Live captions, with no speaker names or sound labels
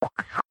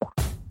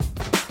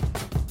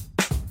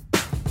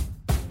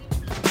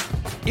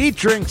Eat,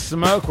 drink,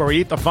 smoke, where we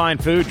eat the fine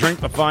food,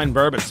 drink the fine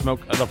bourbon,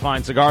 smoke the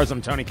fine cigars. I'm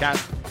Tony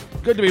Katz.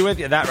 Good to be with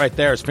you. That right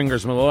there is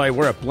Fingers Malloy.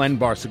 We're at Blend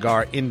Bar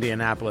Cigar,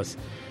 Indianapolis,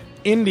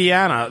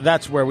 Indiana.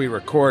 That's where we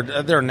record.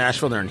 They're in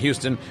Nashville, they're in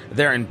Houston,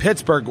 they're in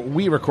Pittsburgh.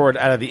 We record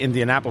out of the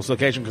Indianapolis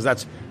location because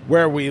that's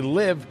where we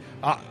live.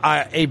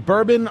 A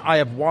bourbon I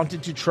have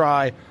wanted to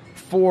try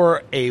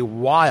for a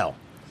while.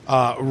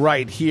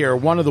 Right here,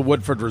 one of the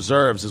Woodford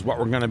Reserves is what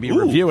we're going to be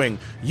reviewing.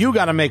 You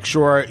got to make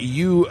sure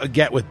you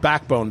get with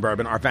Backbone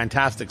Bourbon, our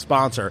fantastic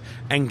sponsor,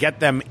 and get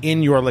them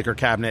in your liquor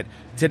cabinet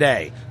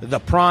today.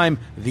 The Prime,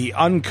 the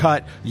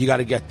Uncut, you got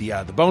to get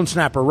the Bone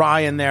Snapper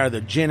Rye in there,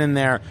 the gin in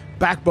there.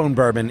 Backbone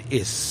Bourbon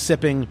is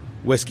sipping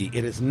whiskey.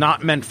 It is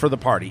not meant for the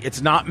party.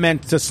 It's not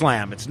meant to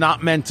slam. It's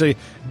not meant to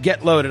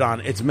get loaded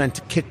on. It's meant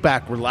to kick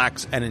back,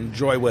 relax, and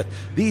enjoy with.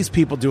 These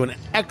people do an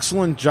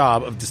excellent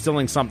job of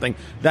distilling something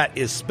that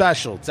is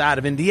special. It's out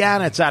of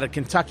Indiana. It's out of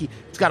Kentucky.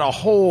 It's got a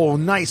whole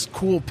nice,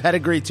 cool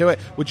pedigree to it,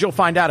 which you'll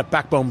find out at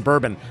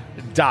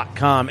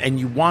backbonebourbon.com, and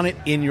you want it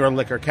in your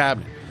liquor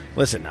cabinet.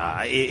 Listen,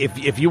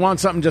 if you want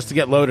something just to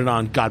get loaded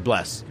on, God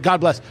bless.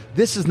 God bless.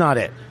 This is not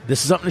it.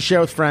 This is something to share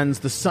with friends.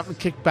 This is something to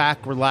kick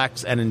back,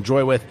 relax, and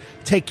enjoy with.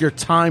 Take your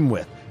time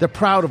with. They're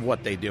proud of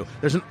what they do.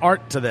 There's an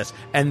art to this,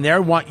 and they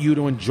want you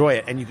to enjoy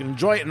it, and you can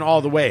enjoy it in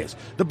all the ways.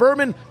 The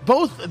bourbon,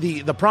 both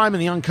the Prime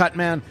and the Uncut,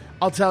 man,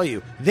 I'll tell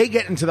you, they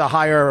get into the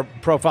higher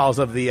profiles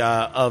of the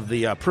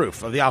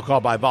proof, of the alcohol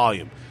by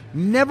volume.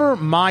 Never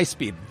my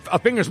speed. A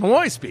Fingers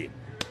Malloy speed,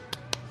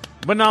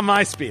 but not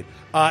my speed.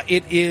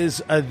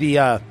 It's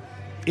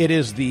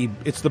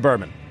the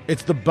bourbon.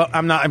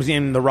 I'm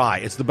saying the rye.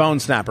 It's the Bone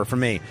Snapper for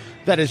me.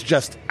 That is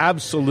just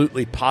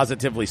absolutely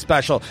positively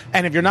special.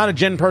 And if you're not a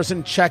gin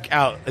person, check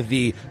out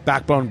the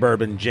Backbone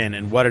Bourbon gin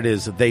and what it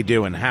is that they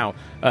do and how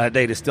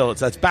they distill it.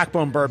 So that's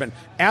Backbone Bourbon.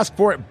 Ask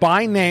for it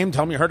by name.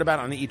 Tell them you heard about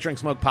it on the Eat, Drink,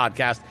 Smoke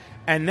podcast.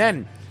 And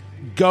then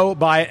go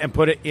buy it and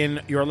put it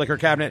in your liquor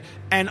cabinet.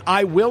 And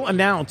I will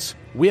announce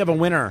we have a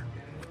winner.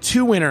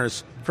 2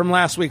 winners from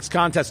last week's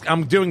contest.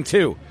 I'm doing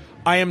 2.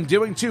 I am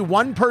doing 2.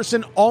 One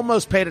person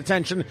almost paid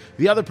attention.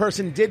 The other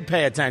person did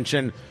pay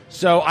attention.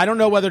 So I don't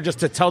know whether just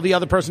to tell the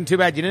other person too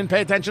bad you didn't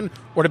pay attention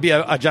or to be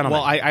a gentleman.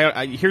 Well,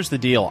 I here's the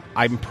deal.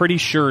 I'm pretty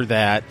sure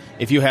that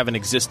if you have an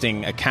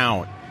existing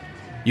account,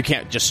 you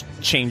can't just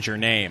change your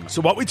name.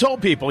 So what we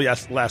told people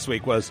last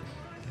week was,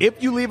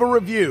 if you leave a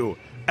review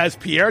as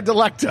Pierre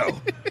Delecto,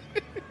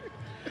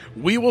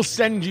 we will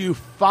send you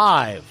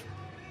 5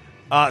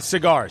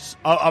 cigars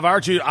of our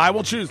choosing. I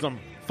will choose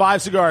them.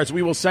 5 cigars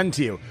we will send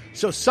to you.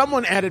 So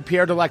someone added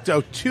Pierre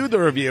Delecto to the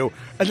review,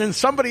 and then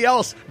somebody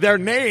else, their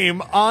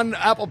name on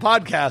Apple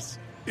Podcasts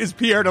is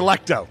Pierre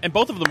Delecto. And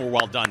both of them were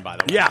well done, by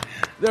the way. Yeah,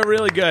 they're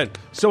really good.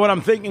 So what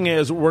I'm thinking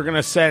is we're going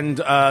to send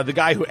the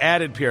guy who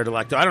added Pierre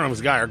Delecto, I don't know if it was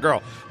a guy or a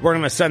girl, we're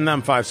going to send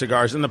them 5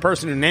 cigars, and the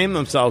person who named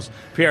themselves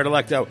Pierre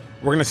Delecto,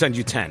 we're going to send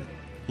you 10.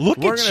 We're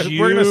going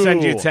to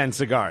send you 10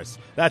 cigars.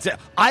 That's it.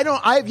 I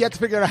have yet to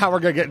figure out how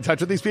we're going to get in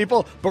touch with these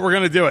people, but we're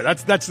going to do it.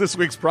 That's this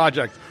week's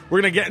project. We're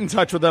going to get in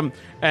touch with them,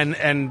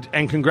 and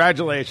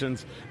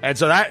congratulations. And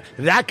so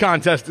that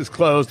contest is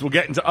closed. We'll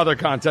get into other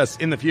contests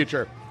in the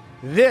future.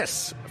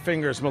 This,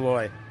 Fingers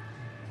Malloy,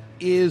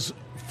 is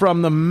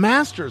from the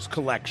Masters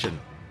collection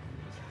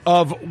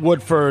of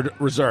Woodford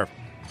Reserve.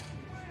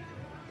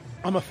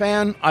 I'm a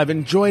fan. I've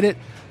enjoyed it.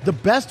 The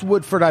best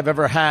Woodford I've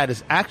ever had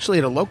is actually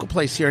at a local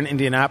place here in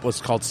Indianapolis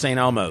called St.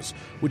 Elmo's,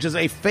 which is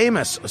a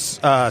famous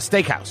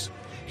steakhouse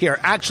here.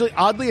 Actually,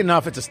 oddly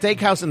enough, it's a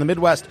steakhouse in the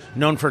Midwest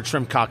known for its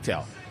shrimp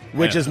cocktail,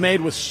 which is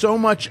made with so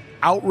much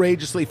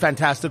outrageously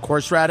fantastic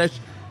horseradish,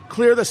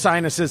 clear the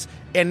sinuses,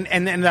 and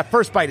that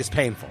first bite is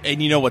painful.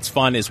 And you know what's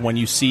fun is when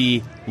you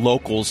see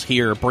locals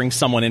here bring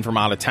someone in from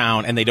out of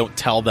town and they don't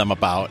tell them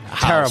about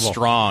how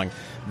strong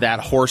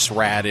that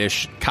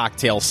horseradish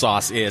cocktail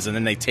sauce is, and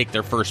then they take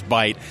their first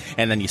bite,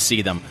 and then you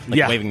see them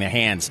waving their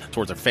hands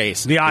towards their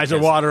face. The eyes are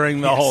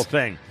watering, the whole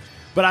thing.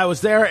 But I was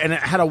there, and it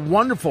had a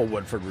wonderful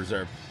Woodford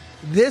Reserve.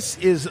 This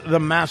is the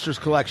Masters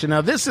Collection.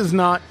 Now, this is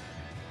not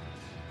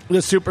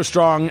the super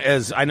strong,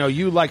 as I know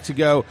you like to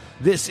go.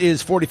 This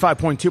is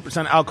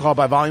 45.2% alcohol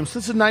by volume, so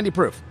this is 90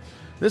 proof.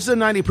 This is a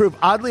 90 proof.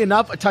 Oddly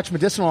enough, a touch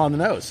medicinal on the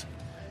nose.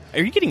 Are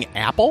you getting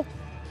apple?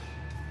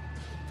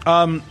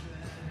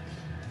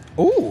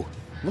 Ooh.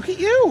 Look at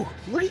you.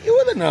 Look at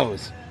you with a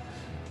nose.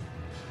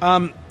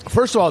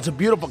 First of all, it's a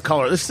beautiful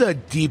color. This is a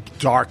deep,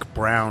 dark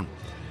brown.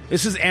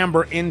 This is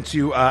amber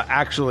into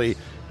the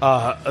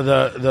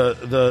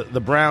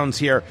browns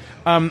here.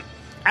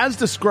 As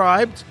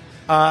described,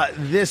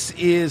 this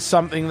is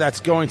something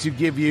that's going to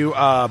give you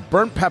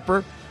burnt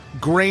pepper,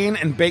 grain,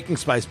 and baking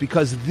spice,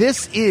 because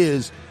this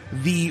is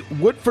the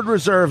Woodford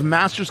Reserve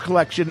Masters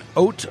Collection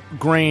Oat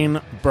Grain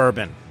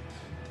Bourbon.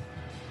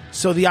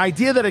 So the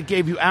idea that it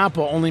gave you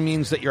apple only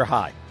means that you're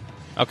high.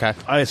 Okay.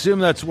 I assume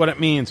that's what it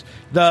means.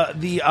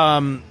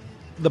 The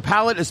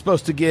palate is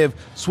supposed to give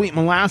sweet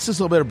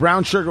molasses, a little bit of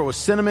brown sugar with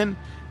cinnamon,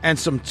 and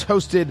some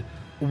toasted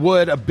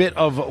wood, a bit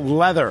of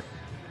leather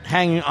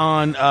hanging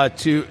on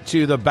to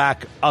the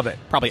back of it.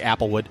 Probably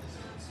apple wood.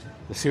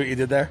 See what you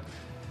did there?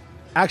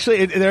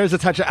 Actually, there's a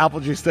touch of apple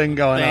juice thing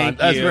going on.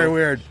 That's very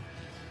weird.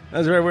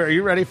 That's very weird. Are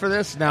you ready for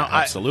this? Now,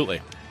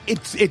 absolutely.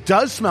 It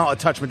does smell a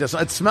touch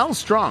medicinal. It smells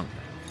strong.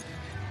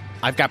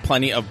 I've got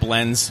plenty of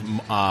Blend's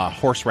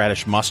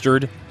horseradish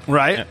mustard.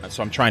 Right.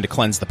 So I'm trying to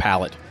cleanse the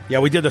palate. Yeah,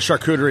 we did the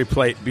charcuterie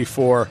plate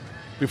before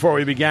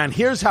we began.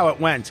 Here's how it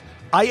went.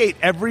 I ate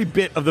every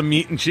bit of the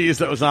meat and cheese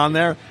that was on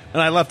there,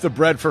 and I left the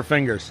bread for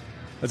fingers.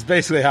 That's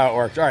basically how it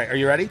worked. All right, are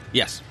you ready?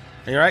 Yes.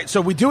 Are you all right?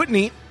 So we do it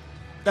neat,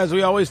 as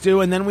we always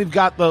do, and then we've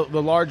got the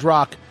large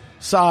rock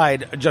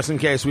side just in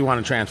case we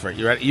want to transfer it.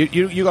 You ready?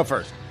 You go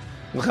first.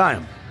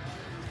 L'chaim.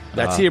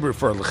 That's Hebrew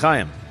for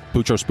l'chaim.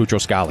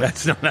 Boutros Scali.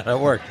 That's not how it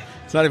works.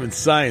 It's not even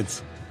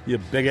science, you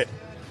bigot.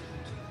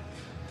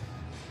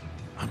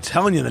 I'm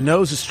telling you, the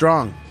nose is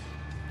strong.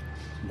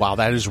 Wow,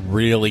 that is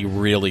really,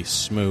 really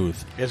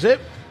smooth. Is it?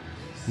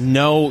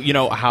 No, you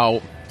know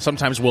how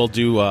sometimes we'll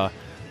do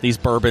these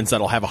bourbons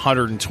that'll have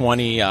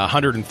 120,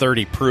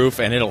 130 proof,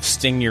 and it'll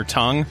sting your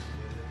tongue.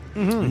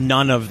 Mm-hmm.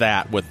 None of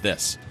that with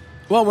this.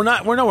 Well,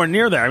 we're nowhere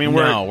near there. I mean,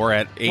 we're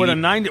at 80, we're at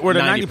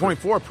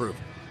 90.4 proof.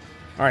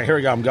 All right, here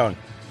we go. I'm going.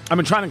 I've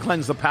been trying to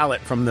cleanse the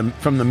palate from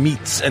the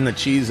meats and the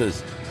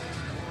cheeses.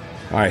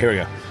 All right, here we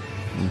go.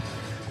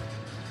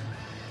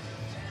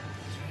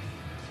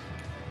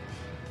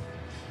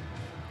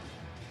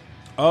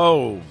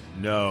 Oh,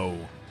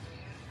 no.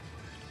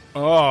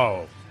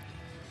 Oh,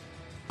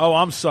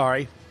 I'm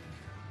sorry.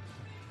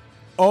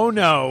 Oh,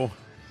 no.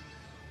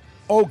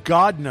 Oh,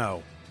 God,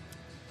 no.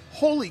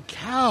 Holy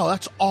cow,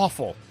 that's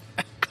awful.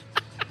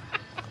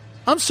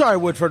 I'm sorry,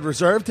 Woodford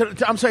Reserve.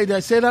 I'm sorry, did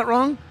I say that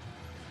wrong?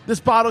 This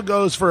bottle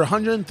goes for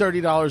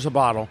 $130 a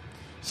bottle.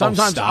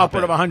 Sometimes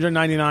upward of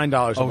 $199 a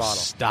bottle.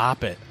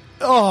 Stop it.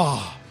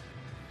 Oh.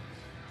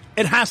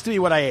 It has to be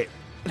what I ate.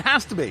 It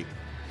has to be.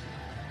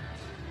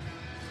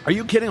 Are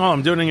you kidding? Oh,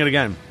 I'm doing it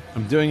again.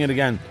 Here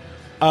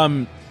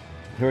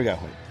we go.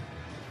 Wait.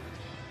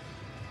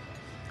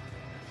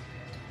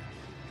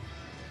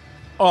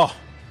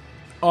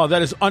 Oh,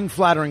 that is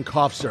unflattering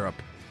cough syrup.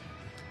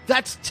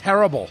 That's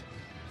terrible.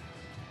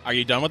 Are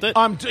you done with it?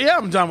 I'm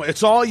done with it.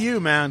 It's all you,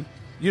 man.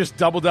 You just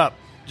doubled up.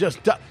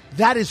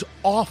 That is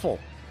awful.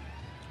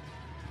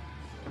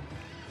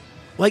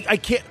 Like, I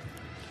can't.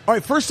 All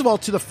right, first of all,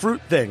 to the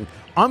fruit thing,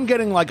 I'm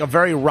getting like a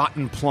very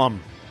rotten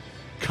plum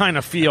kind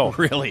of feel.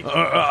 Really?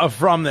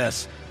 From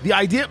this. The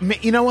idea,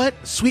 you know what?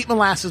 Sweet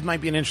molasses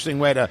might be an interesting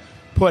way to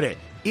put it.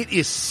 It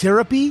is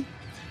syrupy.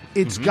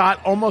 It's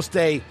got almost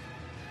it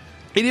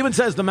even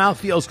says the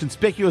mouthfeel is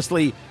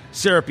conspicuously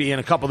syrupy in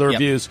a couple of the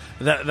reviews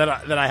that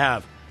I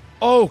have.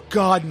 Oh,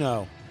 God,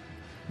 no.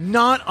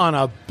 Not on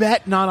a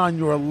bet, not on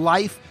your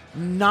life,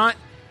 not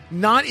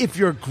if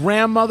your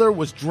grandmother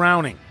was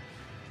drowning.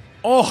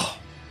 Oh,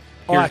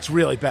 that's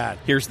really bad.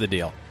 Here's the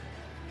deal.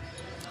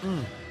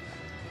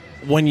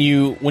 When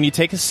you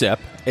take a sip,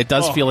 it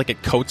does feel like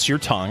it coats your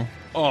tongue.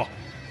 Oh.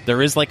 There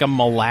is like a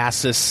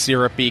molasses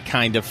syrupy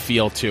kind of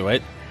feel to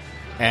it.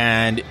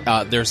 And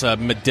there's a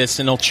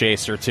medicinal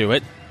chaser to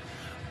it.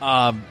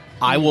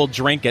 I will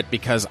drink it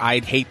because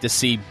I'd hate to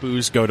see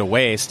booze go to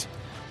waste.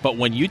 But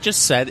when you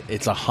just said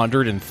it's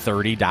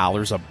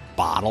 $130 a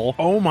bottle,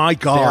 oh my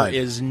God, there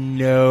is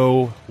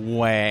no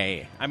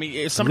way. I mean,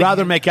 if somebody I'd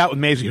rather make out with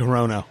Maisie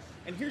Hirono.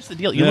 And here's the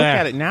deal: you look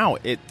at it now.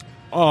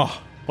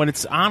 When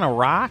it's on a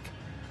rock,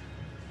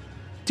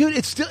 dude,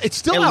 it's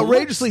still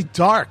outrageously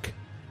dark.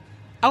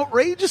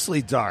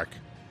 Outrageously dark.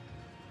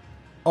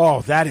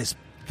 Oh, that.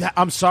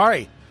 I'm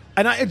sorry,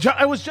 and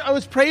I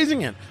was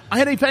praising it. I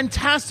had a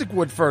fantastic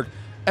Woodford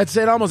at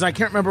St. Elmo's. And I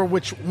can't remember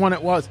which one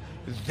it was.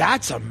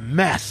 That's a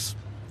mess.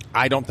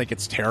 I don't think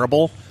it's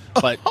terrible,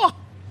 but I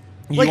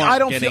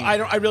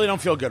really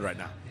don't feel good right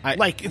now.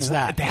 It's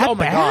that. Oh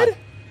my bad? God,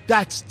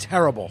 that's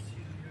terrible.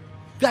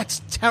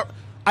 That's terrible.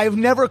 I've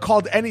never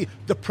called the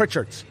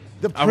Pritchards.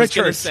 The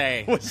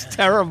Pritchards was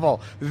terrible.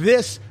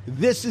 This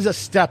is a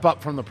step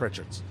up from the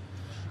Pritchards.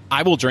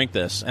 I will drink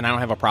this, and I don't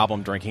have a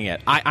problem drinking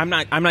it. I'm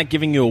not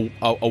giving you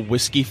a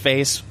whiskey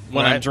face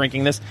when I'm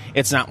drinking this.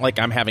 It's not like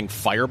I'm having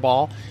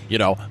Fireball,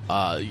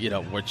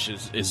 which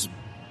is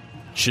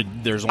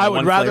there's only I would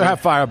one rather flavor.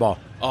 have Fireball.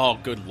 Oh,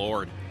 good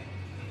Lord.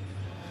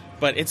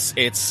 But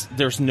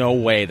there's no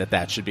way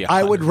that should be.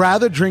 I would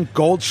rather drink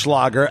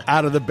Goldschlager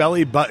out of the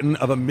belly button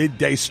of a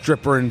midday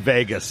stripper in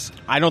Vegas.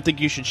 I don't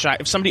think you should shy.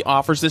 If somebody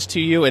offers this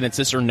to you and it's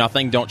this or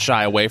nothing, don't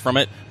shy away from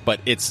it. But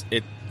it's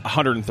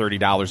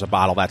 $130 a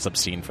bottle. That's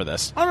obscene for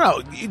this.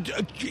 I don't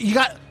know. You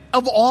got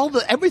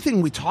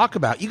everything we talk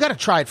about. You got to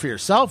try it for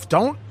yourself.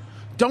 Don't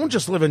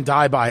just live and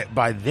die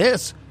by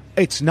this.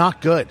 It's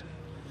not good.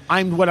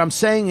 What I'm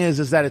saying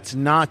is that it's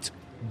not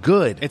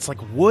good. It's like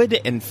wood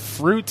and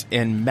fruit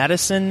and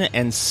medicine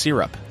and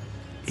syrup.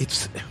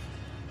 It's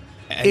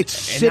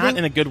sitting, not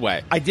in a good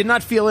way. I did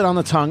not feel it on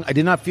the tongue. I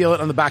did not feel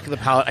it on the back of the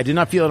palate. I did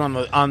not feel it on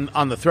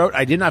the throat.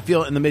 I did not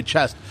feel it in the mid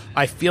chest.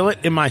 I feel it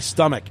in my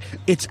stomach.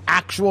 It's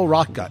actual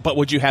rock gut. But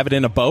would you have it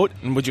in a boat?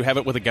 And would you have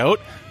it with a goat?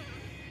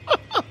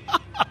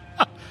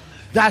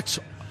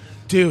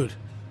 Dude,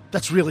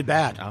 That's really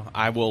bad.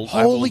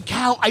 Holy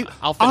cow.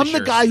 I'm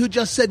the guy who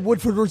just said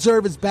Woodford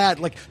Reserve is bad.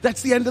 Like,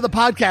 that's the end of the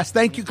podcast.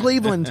 Thank you,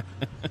 Cleveland.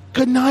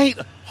 Good night.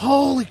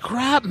 Holy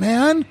crap,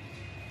 man.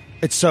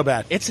 It's so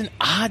bad. It's an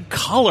odd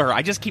color.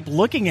 I just keep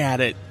looking at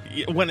it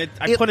when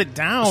I put it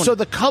down. So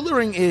the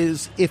coloring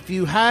is, if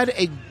you had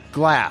a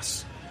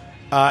glass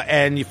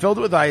and you filled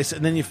it with ice,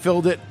 and then you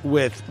filled it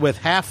with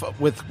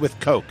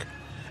Coke,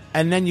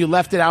 and then you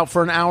left it out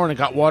for an hour and it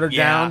got watered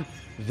down,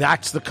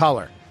 that's the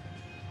color.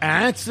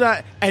 And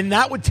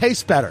that would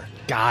taste better.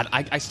 God,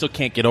 I still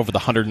can't get over the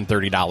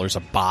 $130 a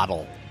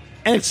bottle.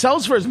 And it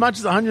sells for as much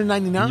as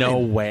 $199. No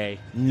way.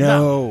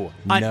 No.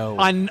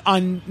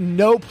 On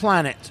no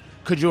planet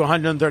could you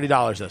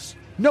 $130 this.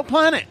 No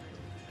planet.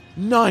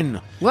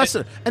 None. Less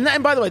than.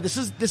 And by the way, this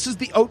is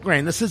the oat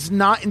grain. This is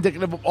not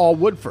indicative of all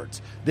Woodfords.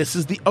 This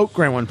is the oat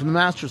grain one from the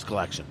Masters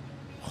collection.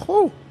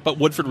 Whew. But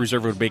Woodford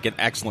Reserve would make an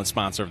excellent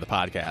sponsor of the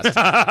podcast.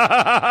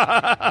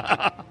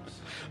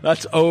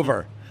 That's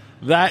over.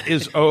 That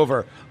is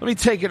over. Let me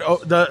take it.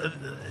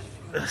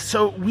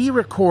 So we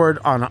record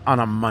on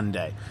a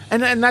Monday,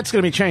 and that's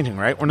going to be changing,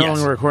 right? We're no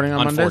longer recording on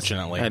Mondays.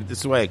 Unfortunately, and this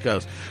is the way it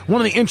goes.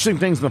 One of the interesting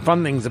things, and the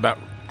fun things about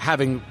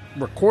having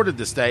recorded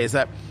this day, is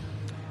that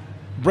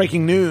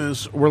breaking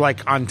news we're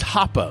like on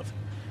top of.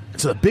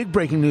 So the big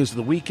breaking news of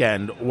the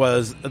weekend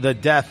was the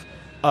death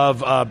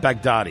of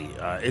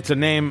Baghdadi. It's a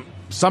name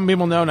some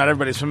people know, not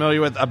everybody's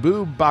familiar with.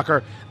 Abu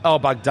Bakr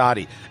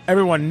al-Baghdadi.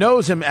 Everyone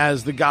knows him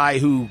as the guy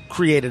who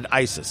created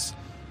ISIS,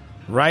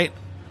 right?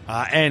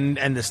 And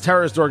this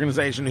terrorist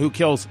organization who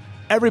kills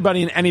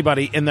everybody and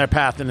anybody in their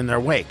path and in their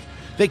wake.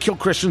 They kill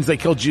Christians, they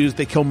kill Jews,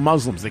 they kill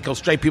Muslims, they kill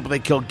straight people, they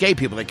kill gay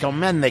people, they kill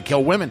men, they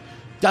kill women.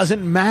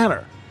 Doesn't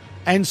matter.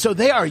 And so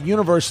they are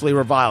universally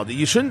reviled.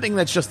 You shouldn't think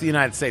that's just the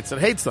United States that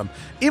hates them.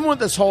 Even with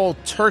this whole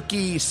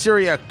Turkey,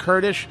 Syria,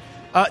 Kurdish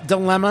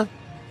dilemma,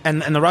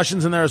 and the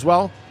Russians in there as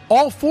well,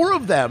 all four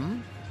of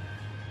them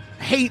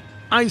hate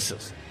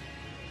ISIS.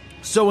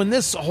 So when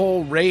this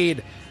whole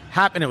raid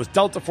happened, it was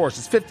Delta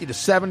forces, 50 to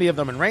 70 of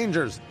them, and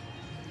Rangers,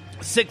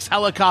 6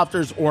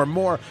 helicopters or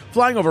more,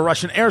 flying over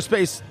Russian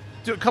airspace,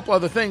 do a couple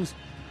other things.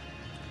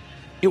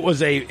 It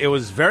was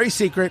very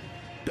secret.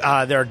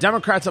 There are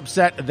Democrats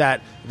upset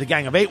that the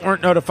Gang of Eight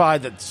weren't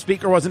notified, that the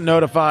Speaker wasn't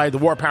notified. The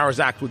War Powers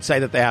Act would say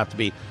that they have to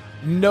be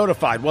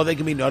notified. Well, they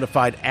can be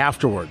notified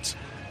afterwards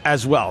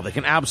as well. They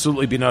can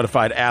absolutely be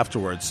notified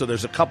afterwards. So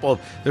there's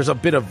a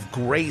bit of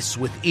grace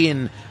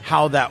within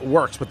how that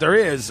works. But there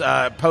is,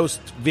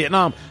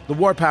 post-Vietnam, the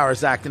War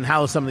Powers Act and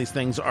how some of these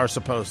things are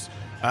supposed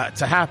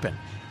to happen.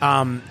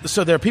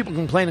 So there are people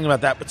complaining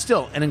about that, but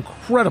still an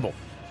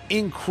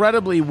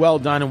incredibly well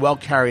done and well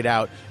carried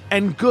out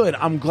and good.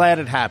 I'm glad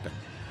it happened.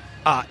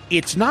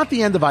 It's not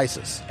the end of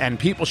ISIS, and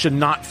people should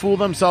not fool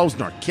themselves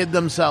nor kid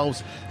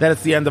themselves that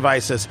it's the end of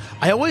ISIS.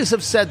 I always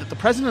have said that the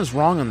president is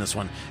wrong on this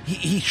one.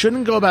 He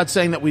shouldn't go about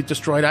saying that we've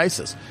destroyed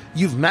ISIS.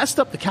 You've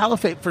messed up the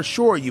caliphate for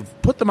sure. You've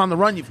put them on the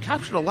run. You've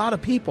captured a lot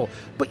of people.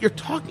 But you're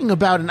talking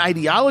about an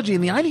ideology,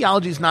 and the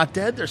ideology is not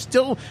dead. They're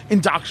still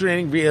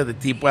indoctrinating via the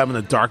deep web and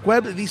the dark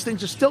web. These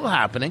things are still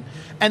happening,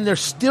 and they're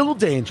still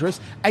dangerous,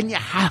 and you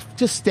have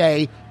to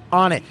stay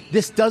on it.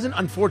 This doesn't,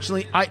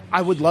 unfortunately,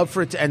 I would love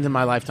for it to end in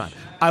my lifetime.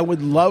 I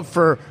would love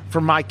for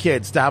my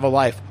kids to have a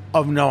life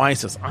of no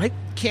ISIS. I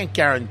can't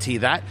guarantee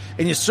that,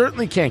 and you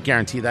certainly can't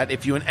guarantee that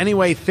if you in any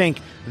way think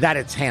that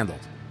it's handled.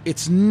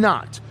 It's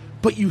not.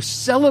 But you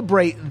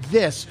celebrate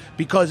this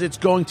because it's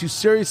going to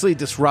seriously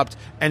disrupt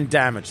and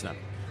damage them.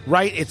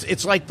 Right?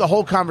 It's like the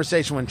whole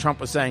conversation when Trump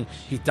was saying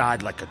he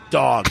died like a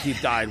dog, he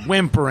died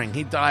whimpering,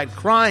 he died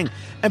crying,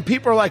 and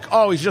people are like,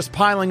 oh, he's just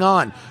piling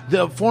on.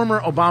 The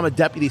former Obama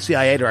deputy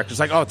CIA director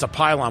is like, oh, it's a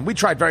pile-on. We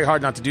tried very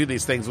hard not to do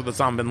these things with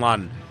Osama bin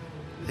Laden.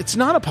 It's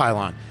not a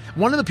pile-on.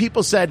 One of the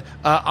people said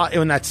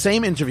in that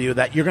same interview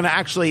that you're going to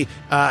actually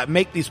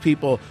make these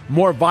people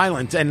more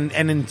violent and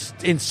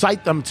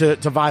incite them to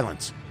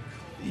violence.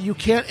 You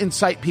can't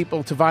incite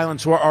people to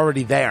violence who are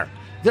already there.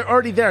 They're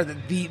already there.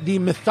 The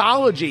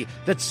mythology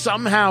that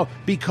somehow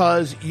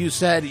because you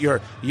said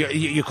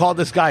you called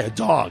this guy a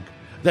dog,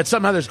 that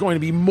somehow there's going to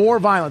be more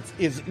violence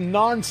is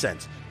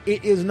nonsense.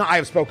 It is not. I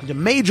have spoken to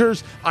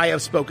majors. I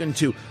have spoken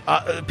to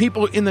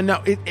people in the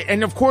know.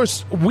 And of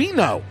course, we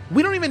know.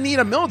 We don't even need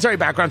a military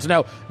background to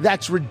know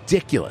that's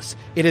ridiculous.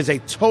 It is a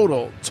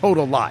total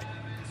lie.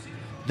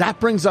 That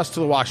brings us to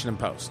the Washington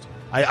Post.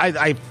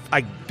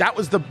 That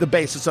was the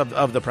basis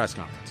of the press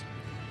conference.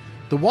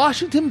 The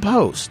Washington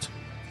Post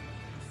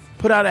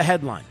put out a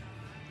headline,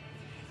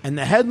 and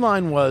the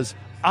headline was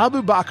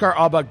Abu Bakr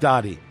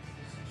al-Baghdadi,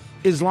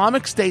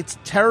 Islamic State's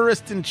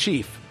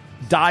terrorist-in-chief,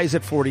 dies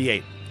at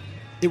 48.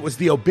 It was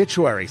the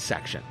obituary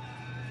section.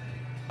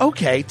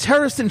 Okay,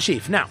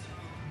 terrorist-in-chief. Now,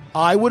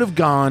 I would have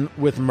gone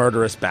with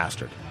murderous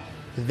bastard.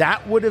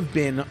 That would have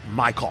been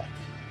my call,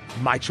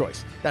 my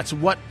choice. That's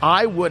what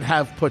I would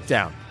have put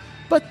down.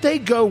 But they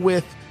go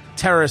with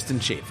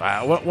terrorist-in-chief.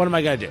 What am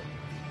I going to do?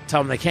 Tell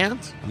them they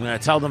can't? I'm going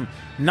to tell them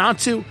not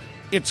to?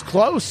 It's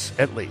close,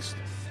 at least.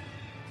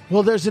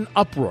 Well, there's an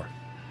uproar.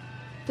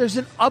 There's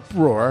an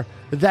uproar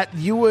that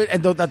you would,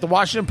 and that the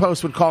Washington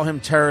Post would call him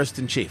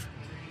terrorist-in-chief.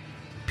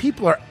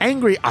 People are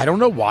angry. I don't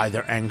know why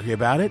they're angry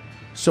about it.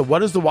 So what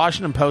does the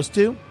Washington Post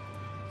do?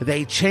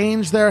 They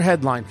change their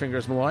headline,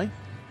 Fingers Malloy.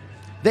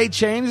 They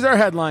change their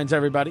headlines,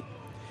 everybody.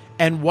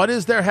 And what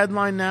is their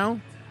headline now?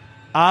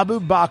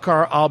 Abu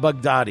Bakr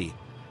al-Baghdadi,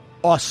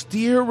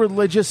 austere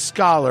religious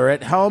scholar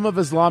at helm of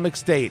Islamic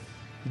State,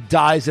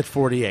 dies at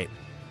 48.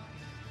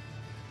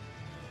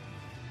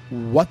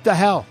 What the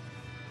hell?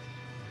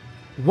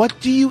 What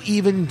do you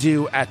even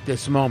do at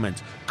this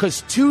moment?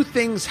 Because two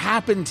things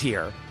happened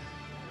here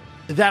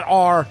that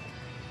are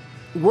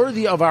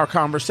worthy of our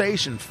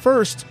conversation.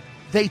 First,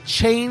 they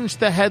changed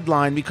the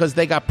headline because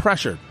they got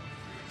pressured.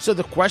 So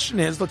the question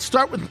is, let's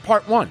start with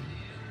part one.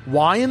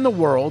 Why in the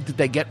world did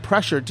they get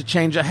pressured to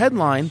change a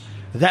headline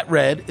that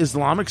read,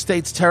 Islamic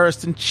State's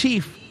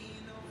terrorist-in-chief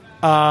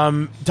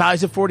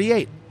dies at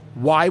 48?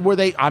 Why were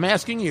they... I'm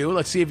asking you.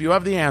 Let's see if you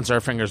have the answer,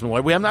 Fingers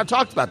Malloy. We have not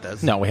talked about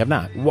this. No, we have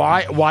not.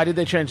 Why did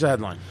they change the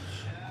headline?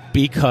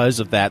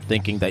 Because of that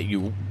thinking that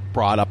you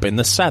brought up in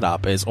the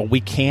setup is,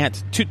 we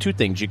can't... Two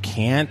things. You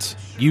can't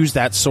use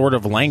that sort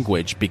of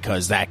language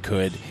because that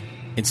could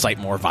incite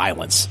more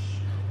violence.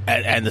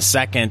 And the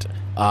second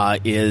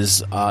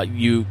is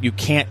you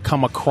can't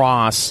come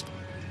across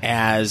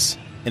as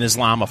an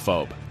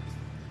Islamophobe.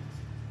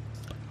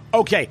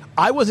 Okay,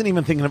 I wasn't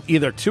even thinking of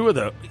either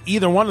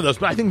one of those,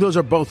 but I think those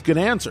are both good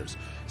answers.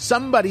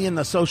 Somebody in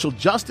the social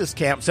justice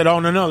camp said,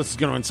 oh, no, this is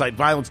going to incite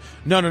violence.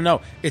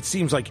 No, it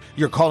seems like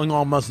you're calling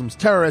all Muslims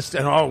terrorists,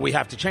 and we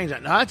have to change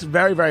that. Now, that's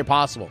very, very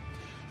possible.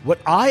 What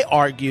I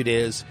argued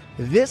is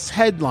this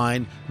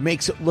headline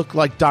makes it look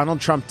like Donald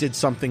Trump did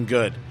something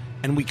good,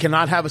 and we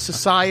cannot have a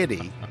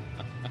society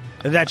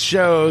that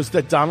shows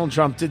that Donald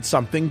Trump did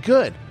something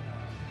good.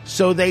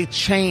 So they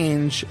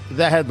change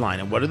the headline.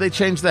 And what do they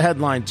change the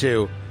headline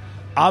to?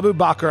 Abu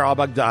Bakr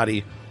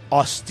al-Baghdadi,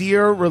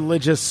 austere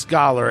religious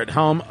scholar at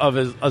helm of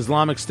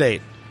Islamic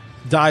State,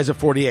 dies at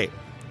 48.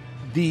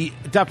 The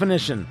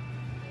definition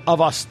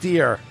of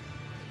austere,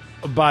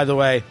 by the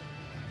way,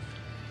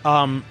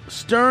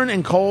 stern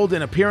and cold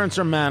in appearance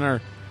or manner,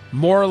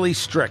 morally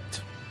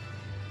strict.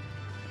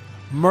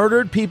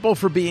 Murdered people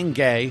for being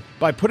gay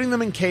by putting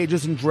them in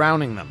cages and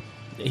drowning them.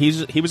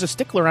 He was a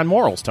stickler on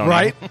morals, Tony.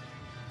 Right?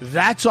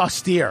 That's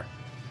austere.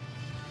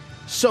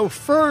 So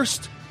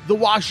first, the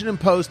Washington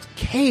Post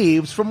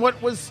caves from what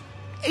was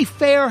a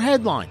fair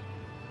headline.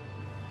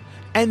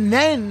 And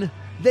then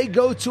they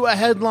go to a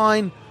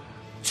headline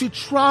to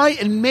try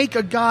and make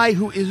a guy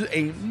who is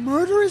a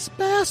murderous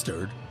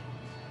bastard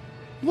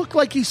look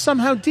like he's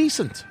somehow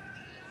decent.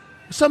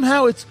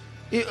 Somehow it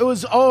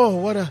was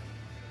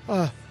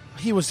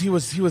he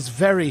was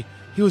very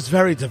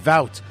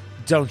devout,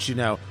 don't you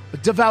know?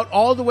 Devout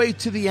all the way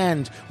to the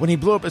end when he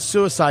blew up his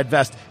suicide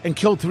vest and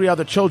killed 3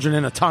 other children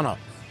in a tunnel.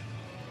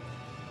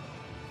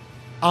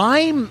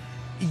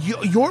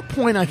 Your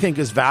point, I think,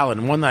 is valid,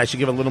 and one that I should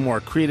give a little more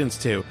credence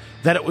to,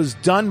 that it was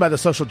done by the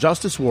social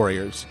justice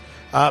warriors,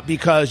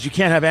 because you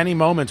can't have any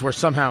moments where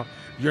somehow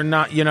you're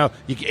not,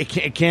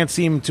 it can't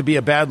seem to be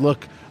a bad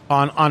look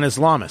on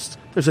Islamists.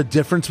 There's a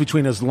difference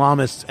between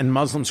Islamists and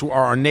Muslims who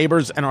are our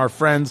neighbors and our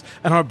friends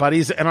and our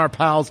buddies and our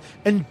pals,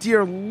 and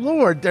dear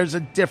Lord, there's a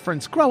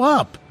difference. Grow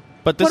up.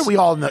 But what are we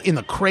all in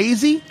the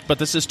crazy? But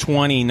this is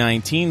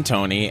 2019,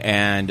 Tony,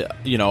 and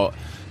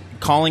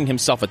calling him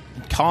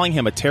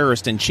a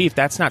terrorist in chief,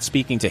 that's not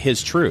speaking to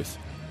his truth.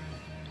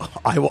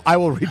 I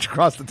will reach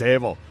across the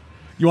table.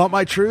 You want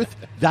my truth?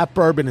 That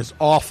bourbon is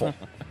awful.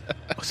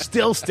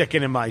 Still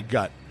sticking in my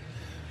gut.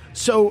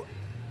 So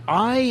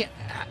I've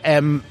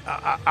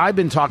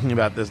been talking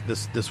about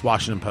this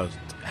Washington Post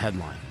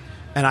headline,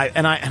 and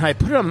I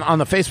put it on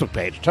the Facebook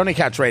page, Tony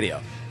Katz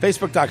Radio,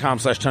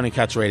 Facebook.com/Tony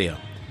Katz Radio.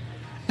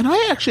 And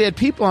I actually had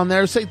people on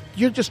there say,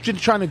 you're just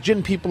trying to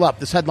gin people up.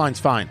 This headline's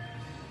fine.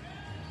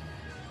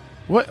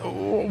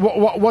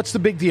 What's the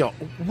big deal?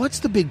 What's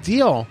the big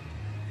deal?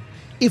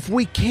 If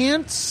we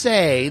can't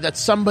say that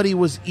somebody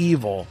was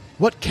evil,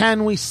 what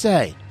can we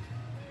say?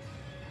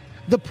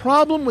 The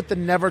problem with the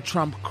Never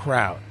Trump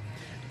crowd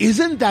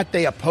isn't that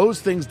they oppose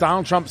things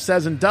Donald Trump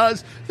says and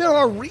does. There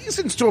are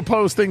reasons to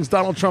oppose things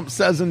Donald Trump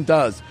says and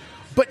does,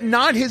 but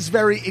not his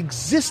very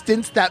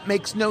existence. That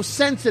makes no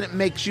sense, and it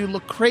makes you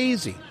look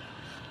crazy.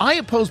 I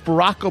opposed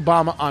Barack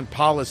Obama on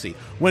policy.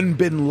 When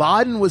bin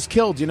Laden was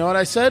killed, you know what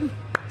I said?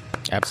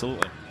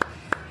 Absolutely.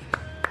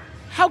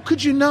 How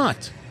could you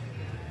not?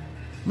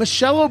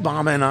 Michelle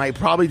Obama and I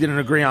probably didn't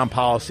agree on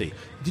policy.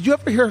 Did you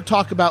ever hear her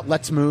talk about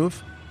Let's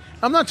Move?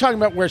 I'm not talking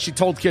about where she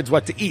told kids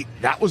what to eat.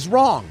 That was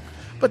wrong.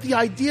 But the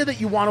idea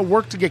that you want to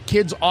work to get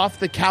kids off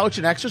the couch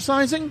and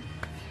exercising?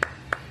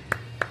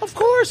 Of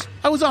course.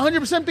 I was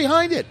 100%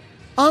 behind it.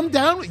 I'm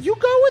down. You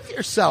go with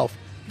yourself.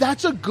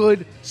 That's a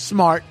good,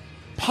 smart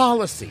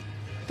policy.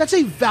 That's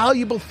a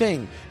valuable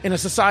thing in a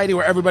society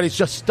where everybody's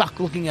just stuck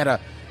looking at a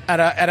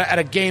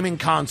gaming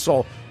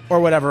console or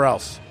whatever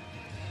else.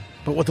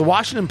 But what the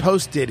Washington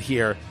Post did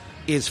here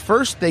is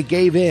first they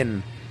gave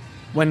in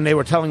when they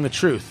were telling the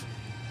truth,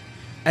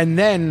 and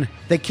then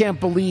they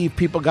can't believe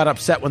people got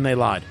upset when they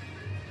lied.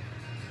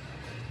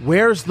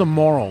 Where's the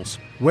morals?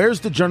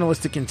 Where's the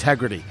journalistic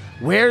integrity?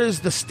 Where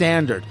is the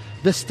standard?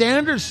 The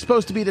standard is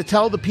supposed to be to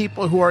tell the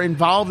people who are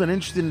involved and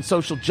interested in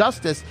social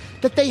justice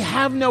that they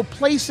have no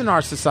place in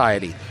our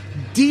society.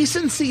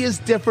 Decency is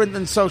different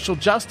than social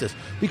justice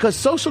because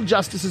social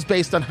justice is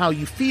based on how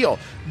you feel.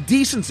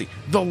 Decency,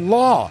 the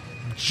law,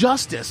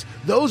 justice,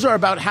 those are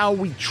about how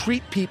we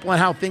treat people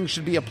and how things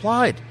should be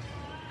applied.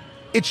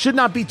 It should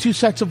not be two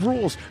sets of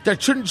rules. There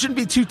shouldn't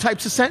be two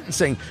types of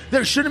sentencing.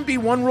 There shouldn't be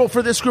one rule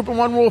for this group and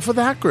one rule for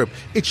that group.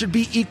 It should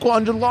be equal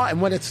under law.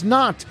 And when it's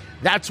not,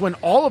 that's when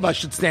all of us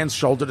should stand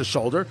shoulder to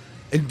shoulder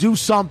and do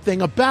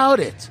something about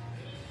it.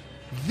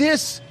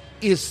 This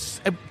is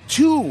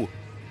two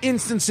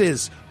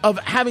instances of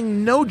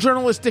having no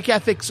journalistic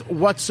ethics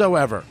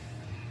whatsoever.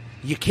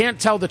 You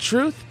can't tell the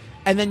truth,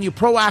 and then you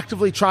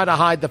proactively try to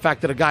hide the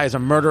fact that a guy is a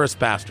murderous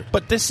bastard.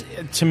 But this,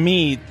 to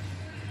me,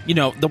 you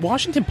know, the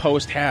Washington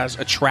Post has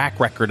a track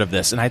record of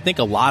this, and I think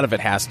a lot of it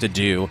has to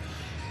do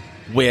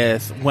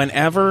with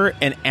whenever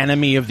an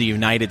enemy of the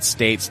United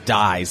States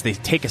dies, they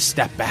take a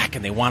step back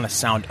and they want to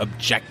sound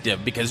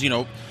objective because, you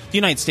know, the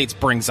United States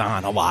brings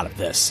on a lot of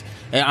this.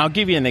 And I'll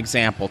give you an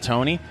example,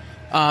 Tony.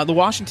 The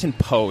Washington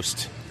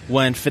Post,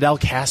 when Fidel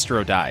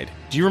Castro died,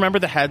 do you remember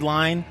the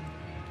headline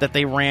that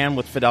they ran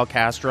with Fidel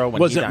Castro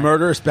when was he it died?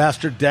 Murderous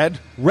bastard dead?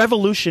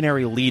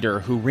 Revolutionary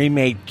leader who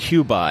remade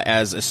Cuba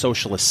as a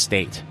socialist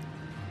state.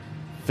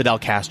 Fidel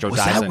Castro dies.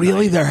 Was that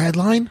really their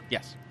headline?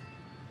 Yes.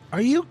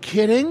 Are you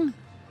kidding?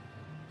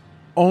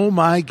 Oh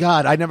my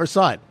God! I never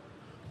saw it.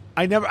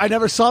 I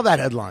never saw that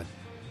headline.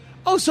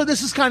 Oh, so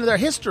this is kind of their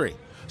history.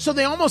 So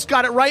they almost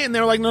got it right, and they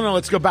were like, "No,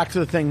 let's go back to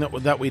the thing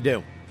that we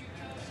do."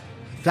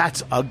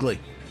 That's ugly.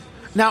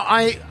 Now,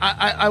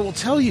 I will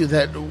tell you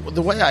that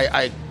the way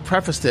I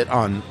prefaced it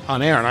on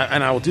air,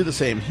 and I will do the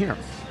same here.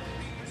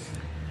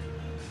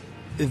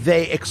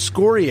 They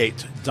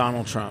excoriate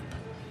Donald Trump,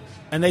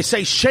 and they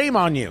say, "Shame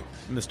on you,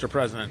 Mr.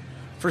 President,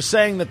 for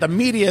saying that the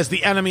media is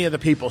the enemy of the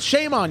people.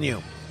 Shame on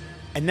you."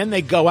 And then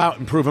they go out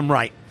and prove him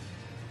right.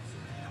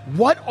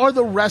 What are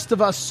the rest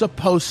of us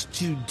supposed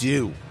to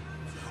do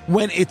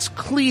when it's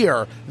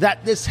clear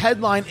that this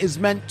headline is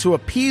meant to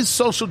appease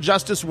social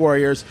justice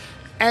warriors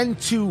and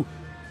to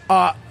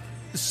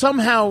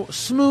somehow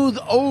smooth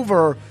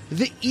over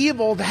the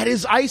evil that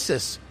is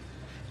ISIS?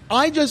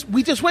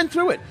 We just went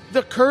through it.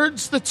 The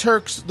Kurds, the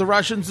Turks, the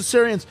Russians, the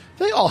Syrians,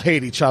 they all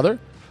hate each other.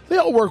 They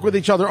all work with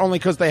each other only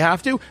because they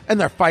have to,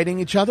 and they're fighting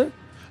each other.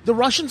 The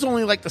Russians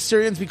only like the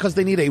Syrians because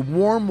they need a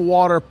warm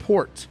water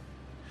port.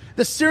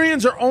 The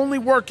Syrians are only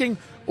working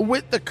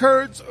with the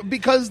Kurds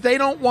because they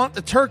don't want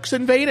the Turks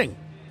invading.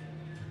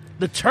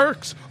 The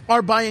Turks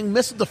are buying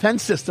missile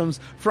defense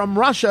systems from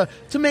Russia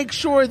to make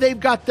sure they've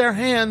got their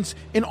hands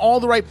in all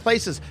the right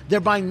places. They're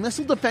buying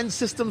missile defense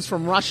systems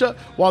from Russia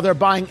while they're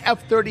buying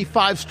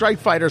F-35 strike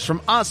fighters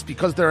from us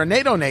because they're a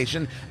NATO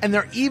nation, and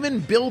they're even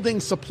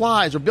building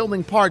supplies or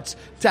building parts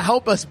to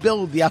help us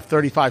build the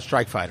F-35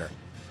 strike fighter.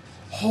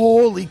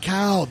 Holy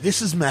cow,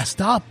 this is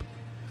messed up.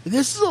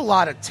 This is a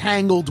lot of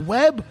tangled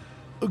web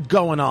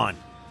going on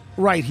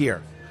right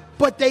here.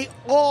 But they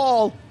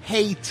all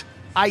hate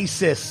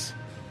ISIS.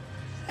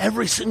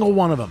 Every single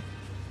one of them.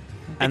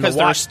 Because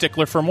they're a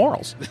stickler for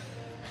morals.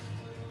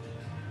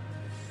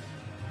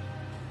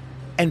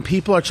 And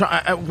people are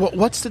trying.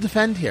 What's to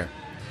defend here?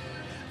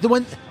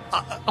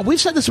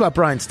 We've said this about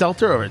Brian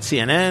Stelter over at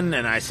CNN,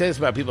 and I say this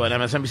about people at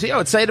MSNBC. I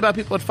would say it about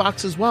people at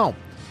Fox as well.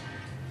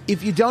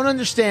 If you don't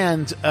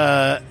understand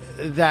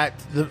that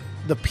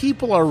the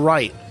people are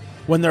right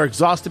when they're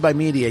exhausted by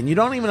media, and you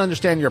don't even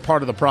understand you're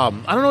part of the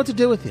problem, I don't know what to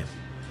do with you.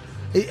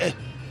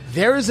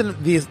 There is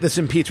this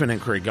impeachment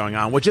inquiry going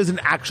on, which isn't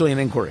actually an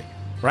inquiry,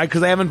 right?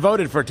 Because they haven't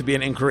voted for it to be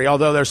an inquiry,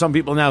 although there's some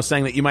people now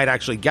saying that you might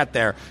actually get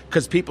there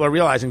because people are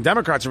realizing,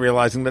 Democrats are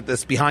realizing that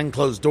this behind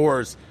closed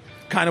doors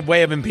kind of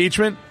way of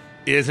impeachment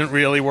isn't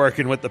really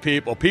working with the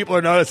people. People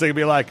are noticing and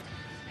be like,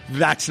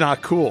 that's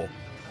not cool.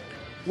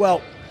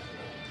 Well,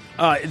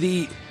 oh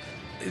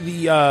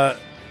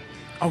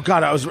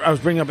God, I was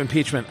bringing up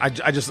impeachment. I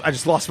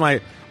just lost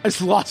my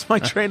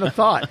train of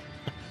thought.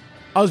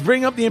 I was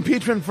bringing up the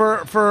impeachment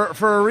for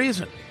a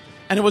reason,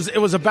 and it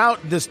was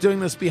about doing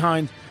this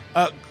behind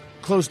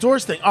closed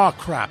doors thing. Oh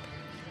crap!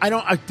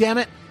 Damn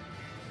it!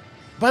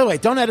 By the way,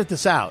 don't edit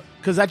this out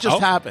because that just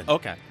happened.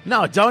 Okay.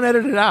 No, don't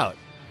edit it out.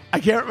 I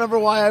can't remember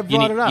why I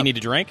brought it up. You need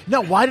a drink?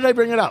 No. Why did I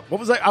bring it up? What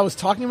was I was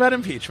talking about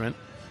impeachment.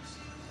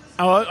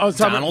 I was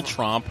talking Donald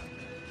Trump.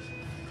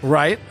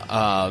 Right.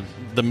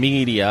 The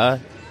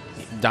media.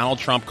 Donald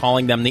Trump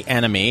calling them the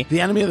enemy.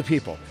 The enemy of the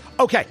people.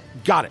 Okay,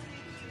 got it.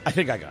 I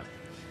think I got it.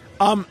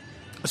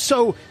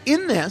 So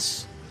in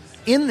this,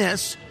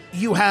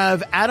 you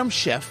have Adam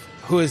Schiff,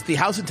 who is the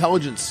House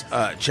Intelligence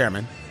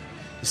chairman,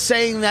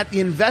 saying that the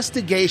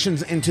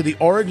investigations into the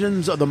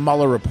origins of the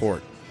Mueller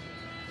report,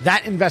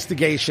 that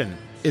investigation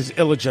is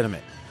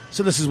illegitimate.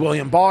 So this is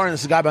William Barr, and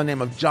this is a guy by the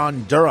name of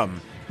John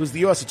Durham, who's the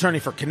U.S. Attorney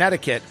for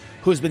Connecticut,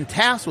 who has been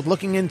tasked with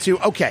looking into,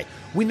 okay,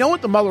 we know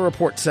what the Mueller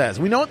report says.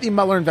 We know what the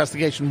Mueller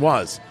investigation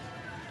was.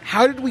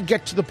 How did we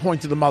get to the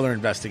point of the Mueller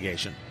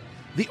investigation?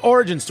 The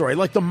origin story.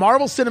 Like the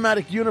Marvel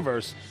Cinematic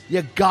Universe,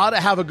 you gotta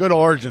have a good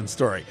origin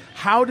story.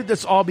 How did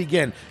this all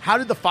begin? How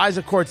did the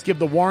FISA courts give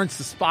the warrants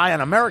to spy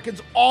on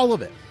Americans? All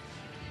of it.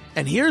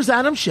 And here's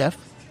Adam Schiff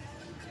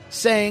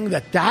saying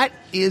that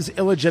is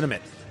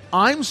illegitimate.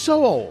 I'm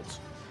so old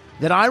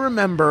that I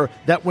remember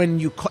that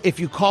if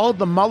you called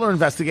the Mueller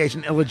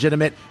investigation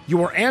illegitimate, you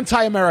were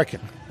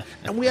anti-American.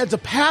 And we had to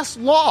pass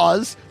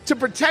laws to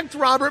protect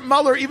Robert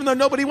Mueller, even though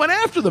nobody went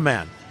after the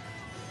man.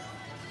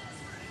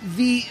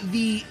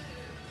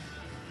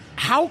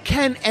 How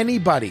can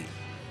anybody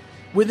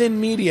within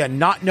media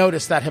not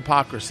notice that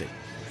hypocrisy?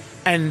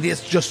 And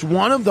it's just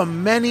one of the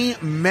many,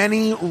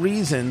 many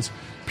reasons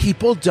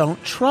people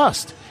don't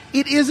trust.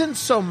 It isn't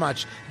so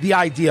much the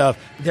idea of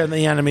they're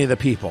the enemy of the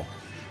people.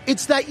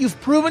 It's that you've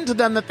proven to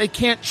them that they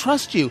can't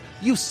trust you.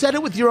 You've said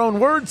it with your own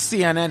words,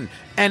 CNN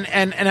and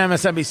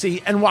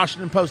MSNBC and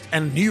Washington Post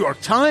and New York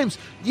Times.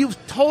 You've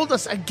told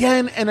us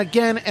again and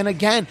again and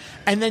again.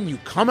 And then you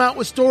come out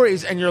with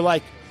stories and you're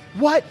like,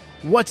 what?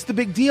 What's the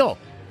big deal?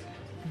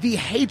 The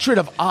hatred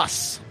of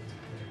us.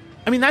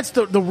 I mean, that's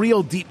the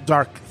real deep,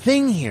 dark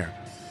thing here.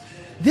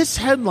 This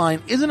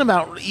headline isn't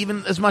about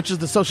even as much as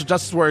the social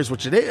justice warriors,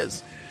 which it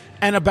is,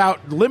 and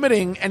about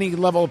limiting any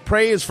level of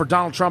praise for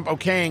Donald Trump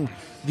okaying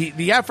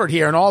the effort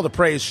here, and all the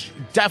praise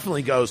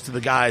definitely goes to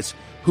the guys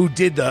who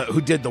did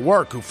the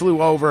work, who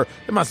flew over.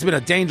 It must have been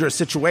a dangerous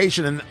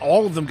situation, and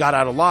all of them got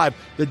out alive.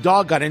 The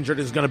dog got injured,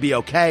 is going to be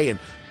okay,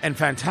 and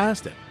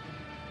fantastic.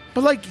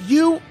 But like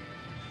you're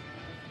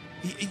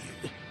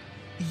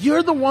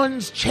the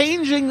ones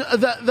changing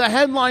the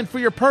headline for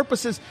your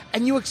purposes,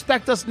 and you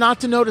expect us not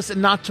to notice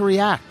and not to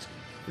react.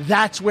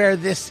 That's where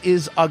this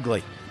is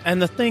ugly.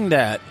 And the thing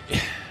that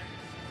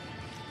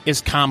is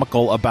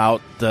comical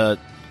about the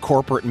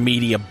corporate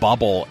media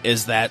bubble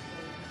is that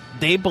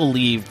they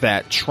believe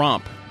that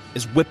Trump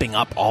is whipping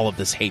up all of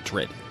this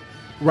hatred,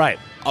 right,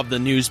 of the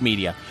news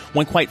media,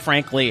 when quite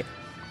frankly,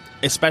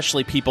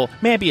 especially people,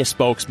 may I be a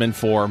spokesman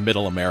for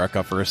Middle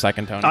America for a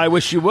second, Tony? I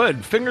wish you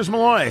would. Fingers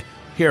Malloy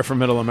here for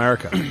Middle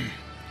America.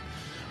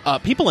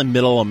 People in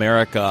Middle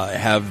America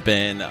have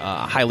been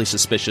highly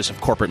suspicious of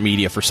corporate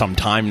media for some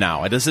time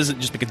now. This isn't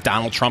just because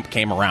Donald Trump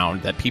came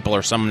around that people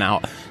are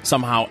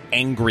somehow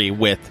angry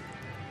with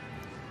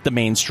the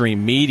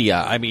mainstream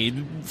media. I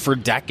mean, for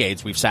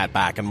decades we've sat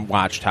back and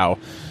watched how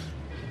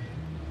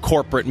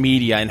corporate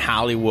media in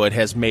Hollywood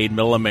has made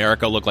Middle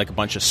America look like a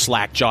bunch of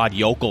slack-jawed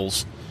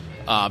yokels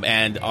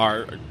and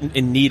are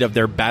in need of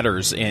their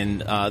betters in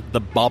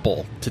the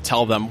bubble to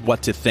tell them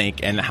what to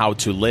think and how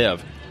to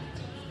live.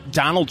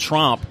 Donald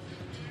Trump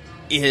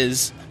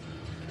is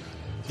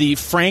the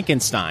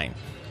Frankenstein.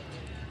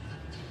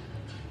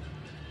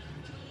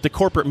 The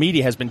corporate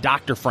media has been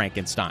Dr.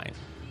 Frankenstein.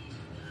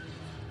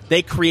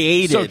 They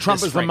created. So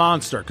Trump is the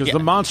monster, because the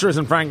monster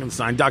isn't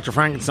Frankenstein. Dr.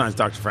 Frankenstein's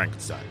Dr.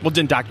 Frankenstein. Well,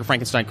 didn't Dr.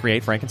 Frankenstein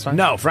create Frankenstein?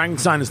 No,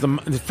 Frankenstein is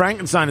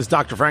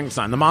Dr.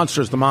 Frankenstein. The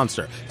monster is the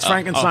monster. It's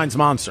Frankenstein's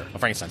monster. Oh,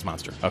 Frankenstein's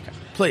monster. Okay.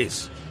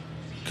 Please,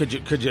 could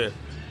you?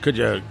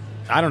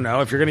 I don't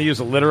know, if you're going to use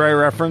a literary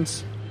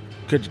reference,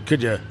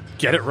 could you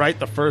get it right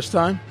the first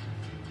time?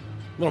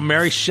 A little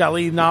Mary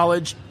Shelley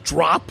knowledge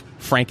drop.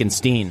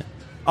 Frankenstein.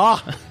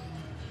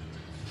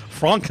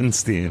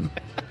 Frankenstein.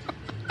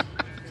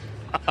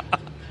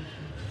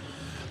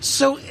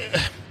 So,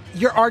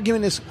 your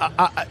argument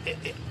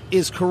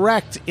is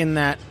correct in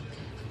that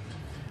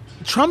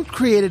Trump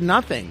created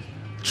nothing.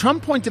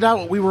 Trump pointed out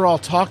what we were all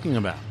talking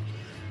about.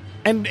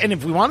 And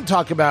if we want to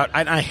talk about,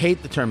 I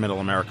hate the term Middle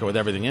America with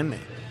everything in me,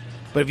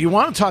 but if you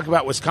want to talk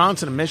about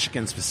Wisconsin and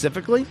Michigan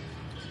specifically,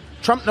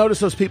 Trump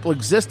noticed those people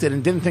existed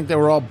and didn't think they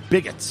were all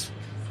bigots.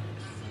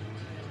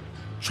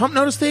 Trump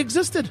noticed they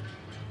existed.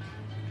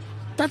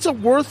 That's a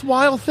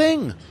worthwhile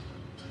thing.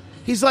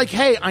 He's like,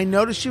 hey, I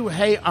notice you.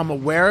 Hey, I'm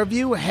aware of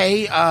you.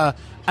 Hey, I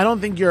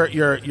don't think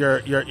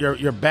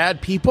you're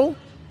bad people.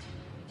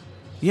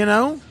 You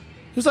know?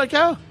 He's like,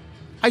 oh,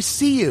 I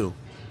see you.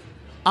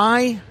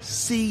 I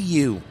see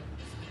you.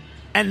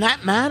 And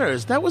that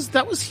matters. That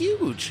was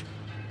huge.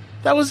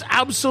 That was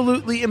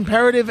absolutely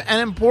imperative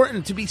and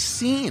important to be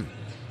seen.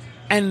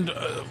 And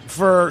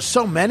for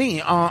so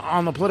many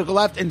on the political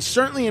left, and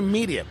certainly in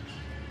media,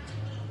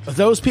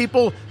 those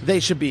people, they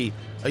should be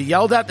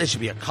yelled at, they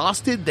should be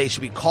accosted, they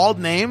should be called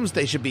names,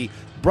 they should be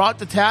brought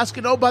to task.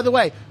 And oh, by the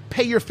way,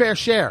 pay your fair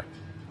share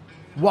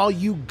while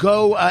you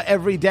go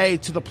every day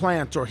to the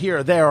plant or here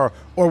or there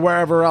or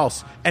wherever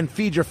else and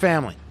feed your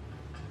family,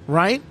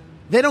 right?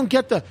 They don't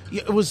get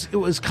it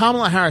was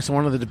Kamala Harris in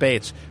one of the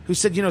debates who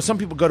said, some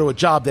people go to a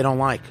job they don't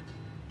like.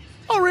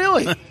 Oh,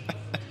 really?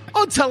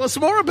 Oh, tell us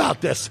more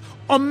about this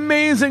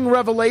amazing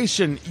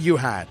revelation you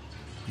had.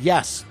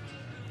 Yes.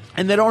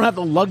 And they don't have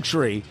the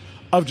luxury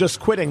of just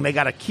quitting. They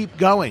got to keep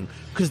going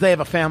because they have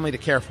a family to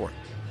care for.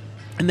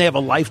 And they have a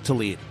life to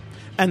lead.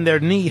 And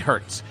their knee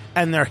hurts.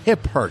 And their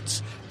hip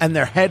hurts. And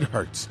their head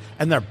hurts.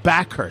 And their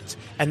back hurts.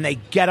 And they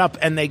get up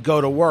and they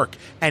go to work.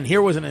 And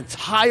here was an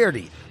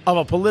entirety of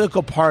a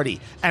political party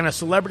and a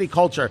celebrity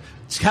culture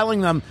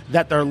telling them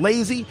that they're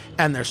lazy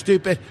and they're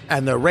stupid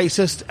and they're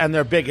racist and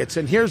they're bigots.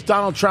 And here's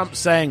Donald Trump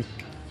saying,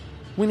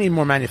 We need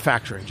more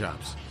manufacturing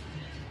jobs.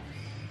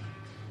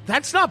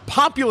 That's not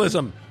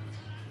populism.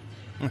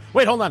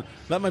 Wait, hold on.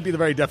 That might be the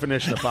very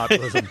definition of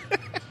populism.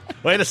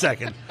 Wait a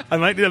second. I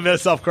might need a bit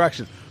of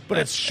self-correction. But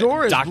it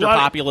sure is... Dr.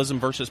 Populism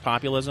versus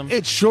populism?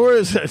 It sure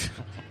is...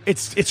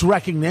 It's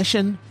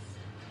recognition.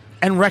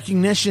 And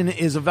recognition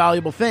is a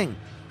valuable thing.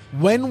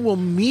 When will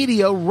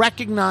media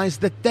recognize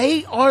that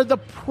they are the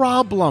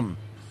problem?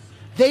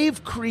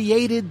 They've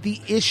created the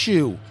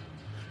issue.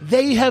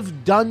 They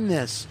have done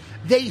this.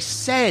 They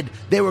said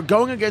they were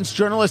going against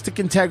journalistic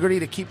integrity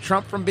to keep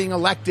Trump from being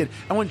elected.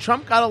 And when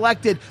Trump got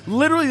elected,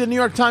 literally the New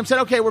York Times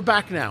said, okay, we're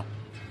back now.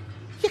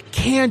 You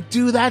can't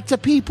do that to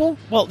people.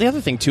 Well, the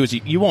other thing, too, is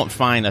you won't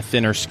find a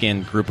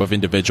thinner-skinned group of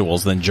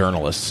individuals than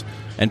journalists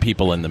and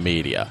people in the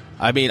media.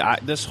 I mean,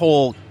 this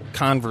whole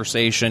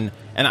conversation,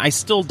 and I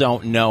still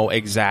don't know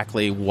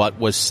exactly what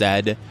was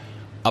said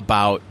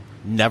about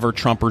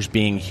never-Trumpers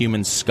being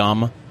human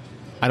scum.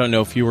 I don't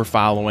know if you were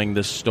following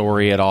this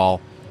story at all,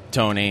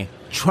 Tony.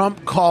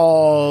 Trump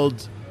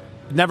called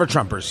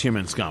never-Trumpers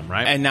human scum,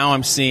 right? And now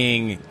I'm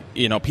seeing,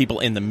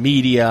 people in the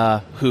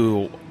media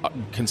who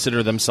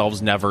consider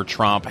themselves never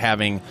Trump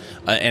having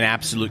an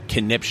absolute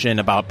conniption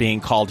about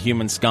being called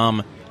human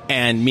scum.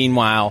 And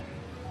meanwhile,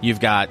 you've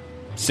got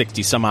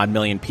 60-some-odd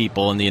million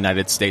people in the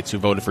United States who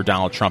voted for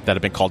Donald Trump that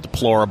have been called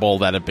deplorable,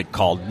 that have been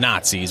called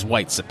Nazis,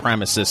 white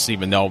supremacists,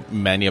 even though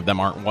many of them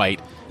aren't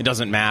white. It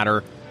doesn't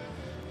matter.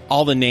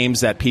 All the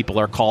names that people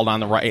are called on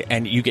the right,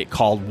 and you get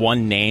called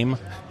one name,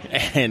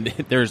 and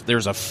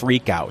there's a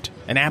freak out,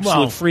 an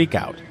absolute freak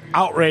out.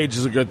 Outrage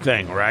is a good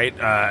thing,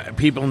 right?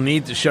 People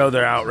need to show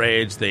their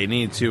outrage. They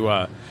need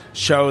to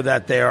show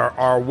that they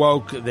are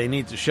woke. They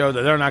need to show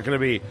that they're not going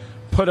to be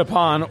put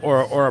upon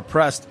or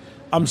oppressed.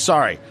 I'm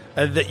sorry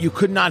that you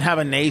could not have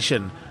a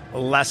nation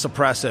less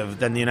oppressive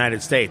than the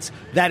United States.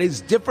 That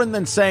is different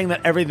than saying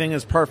that everything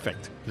is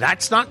perfect.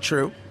 That's not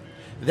true.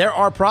 There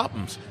are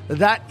problems.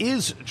 That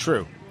is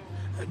true.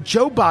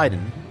 Joe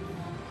Biden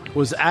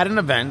was at an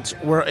event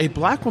where a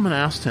black woman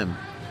asked him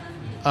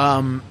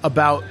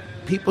about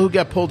people who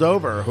get pulled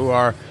over who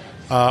are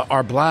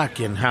black,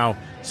 and how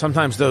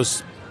sometimes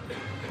those,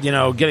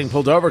 getting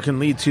pulled over can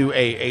lead to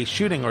a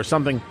shooting or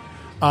something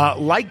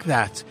like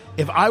that.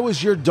 If I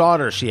was your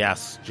daughter, she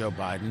asked Joe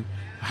Biden,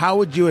 how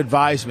would you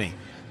advise me?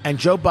 And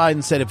Joe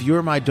Biden said, if you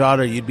were my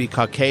daughter, you'd be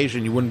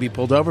Caucasian. You wouldn't be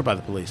pulled over by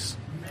the police.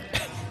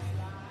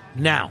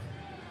 Now,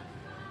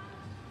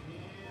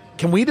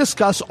 can we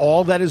discuss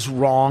all that is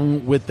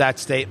wrong with that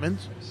statement?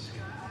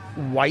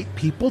 White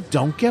people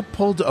don't get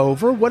pulled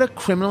over? What a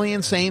criminally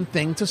insane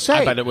thing to say.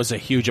 I bet it was a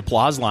huge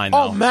applause line,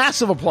 though. Oh,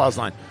 massive applause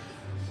line.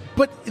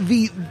 But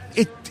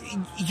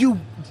you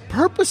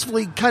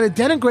purposefully kind of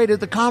denigrated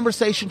the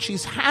conversation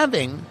she's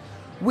having,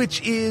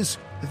 which is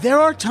there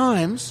are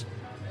times,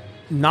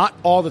 not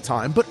all the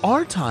time, but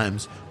are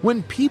times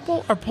when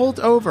people are pulled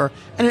over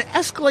and it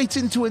escalates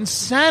into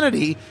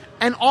insanity,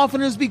 and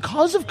often is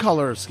because of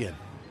color of skin.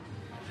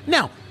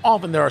 Now,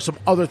 often there are some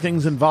other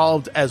things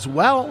involved as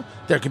well.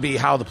 There could be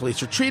how the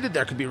police are treated.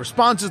 There could be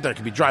responses. There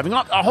could be driving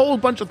off. A whole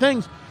bunch of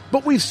things.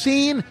 But we've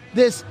seen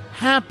this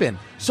happen.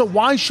 So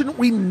why shouldn't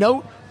we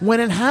note when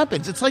it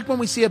happens? It's like when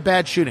we see a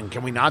bad shooting.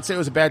 Can we not say it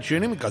was a bad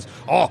shooting? Because,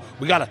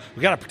 we gotta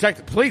protect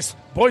the police.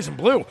 Boys in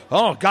blue.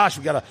 Oh, gosh,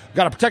 we gotta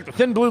protect the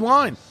thin blue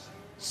line.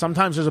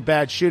 Sometimes there's a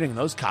bad shooting, and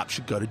those cops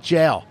should go to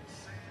jail.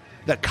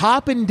 The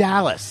cop in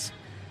Dallas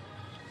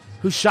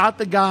who shot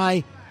the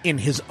guy in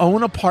his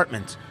own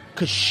apartment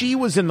because she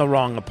was in the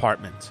wrong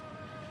apartment.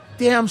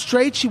 Damn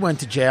straight she went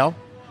to jail.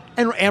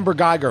 And Amber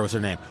Geiger was her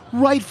name.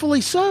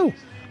 Rightfully so.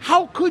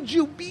 How could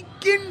you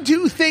begin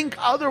to think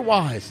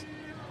otherwise?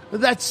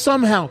 That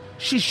somehow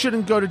she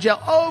shouldn't go to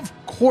jail? Of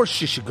course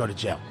she should go to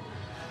jail.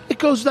 It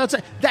goes without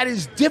saying. That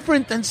is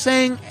different than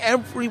saying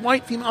every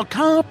white female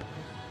cop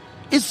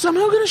is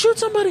somehow going to shoot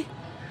somebody.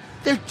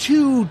 They're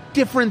two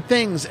different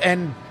things,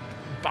 and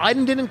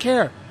Biden didn't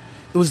care.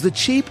 It was the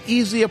cheap,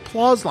 easy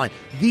applause line.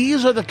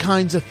 These are the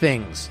kinds of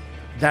things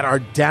that are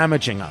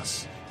damaging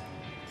us.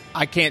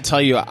 I can't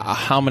tell you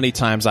how many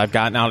times I've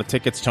gotten out of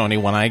tickets, Tony,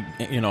 when I,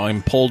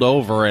 am pulled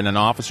over and an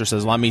officer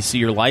says, "Let me see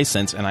your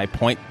license," and I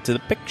point to the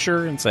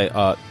picture and say,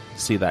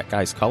 "See that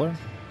guy's color?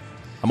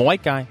 I'm a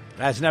white guy."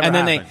 That's never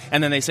happened.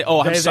 And then they say,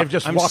 "Oh, they've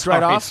just walked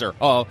right off, sir.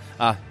 Oh,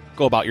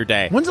 go about your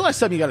day." When's the last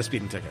time you got a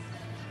speeding ticket?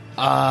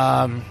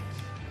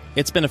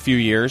 It's been a few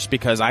years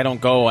because I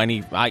don't go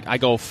I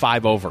go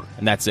 5 over,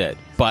 and that's it.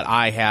 But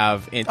I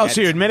have...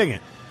 so you're admitting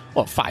it?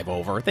 Well, 5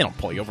 over. They don't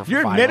pull you over for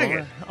you're 5 admitting over.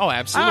 it? Oh,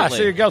 absolutely.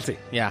 So you're guilty?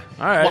 Yeah.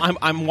 All right. Well,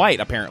 I'm white,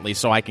 apparently,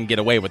 so I can get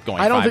away with going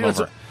 5 over. I don't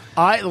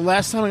think the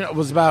last time it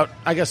was about,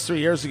 3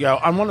 years ago,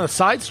 on one of the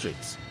side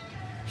streets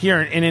here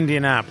in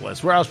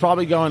Indianapolis, where I was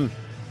probably going...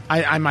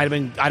 I might have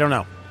been... I don't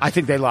know. I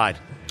think they lied.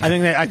 I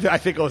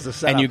think it was a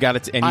setup. And you got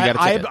it. And you got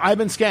a ticket. I've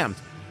been scammed.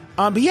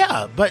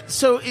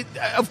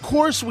 Of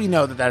course we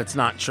know that it's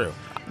not true.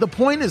 The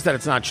point is that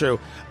it's not true.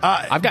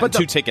 I've gotten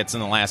 2 tickets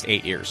in the last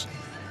 8 years.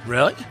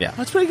 Really? Yeah.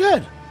 That's pretty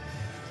good.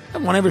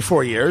 And 1 every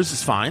 4 years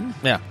is fine.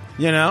 Yeah.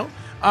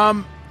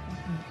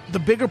 The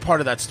bigger part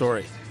of that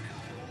story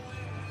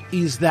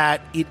is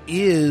that it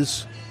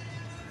is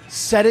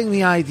setting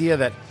the idea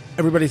that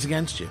everybody's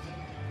against you,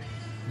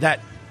 that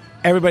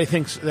everybody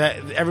thinks that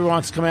everyone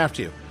wants to come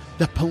after you.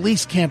 The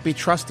police can't be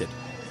trusted.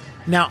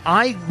 Now,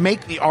 I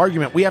make the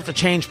argument we have to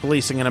change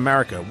policing in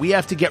America. We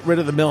have to get rid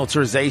of the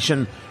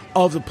militarization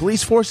of the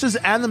police forces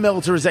and the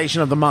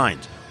militarization of the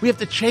mind. We have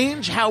to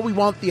change how we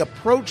want the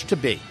approach to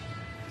be.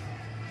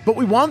 But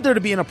we want there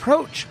to be an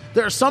approach.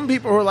 There are some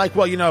people who are like,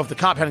 well, if the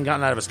cop hadn't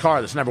gotten out of his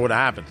car, this never would have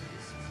happened.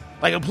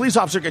 Like a police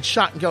officer gets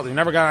shot and killed. He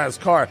never got out of his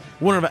car.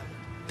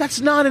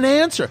 That's not an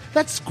answer.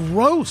 That's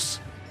gross.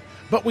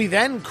 But we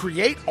then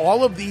create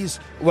all of these,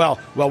 what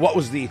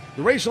was the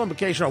racial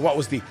implication, or what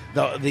was the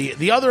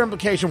other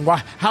implication,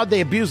 how'd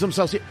they abuse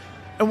themselves?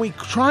 And we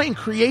try and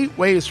create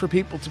ways for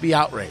people to be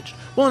outraged.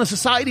 Well, in a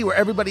society where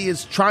everybody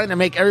is trying to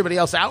make everybody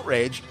else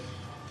outraged,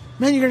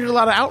 man, you're going to get a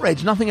lot of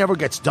outrage. Nothing ever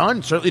gets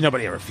done. Certainly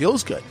nobody ever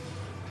feels good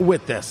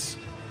with this.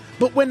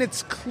 But when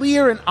it's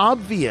clear and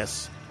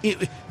obvious,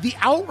 the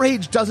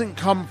outrage doesn't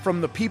come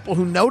from the people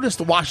who noticed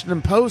the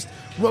Washington Post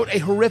wrote a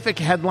horrific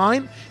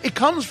headline. It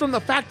comes from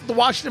the fact that the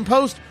Washington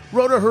Post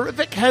wrote a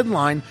horrific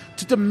headline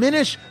to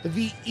diminish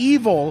the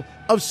evil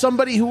of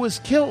somebody who was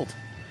killed.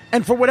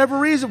 And for whatever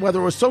reason,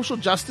 whether it was social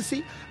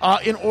justice-y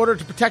in order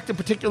to protect a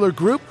particular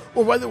group,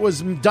 or whether it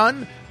was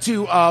done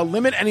to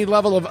limit any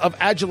level of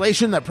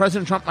adulation that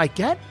President Trump might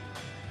get,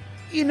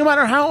 no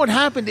matter how it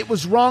happened, it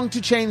was wrong to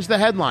change the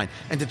headline.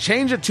 And to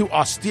change it to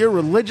austere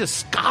religious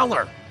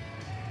scholar,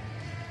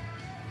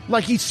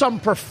 like he's some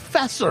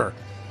professor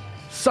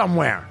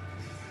somewhere,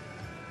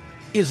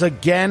 is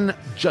again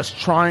just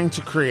trying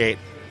to create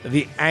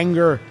the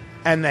anger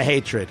and the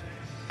hatred.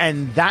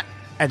 And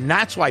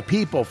that's why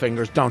people,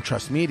 Fingers, don't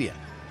trust media.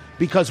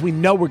 Because we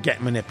know we're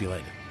getting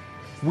manipulated.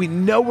 We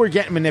know we're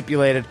getting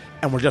manipulated,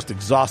 and we're just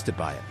exhausted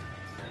by it.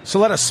 So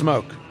let us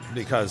smoke,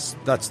 because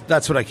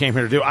that's what I came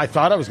here to do. I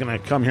thought I was going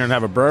to come here and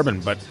have a bourbon,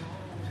 but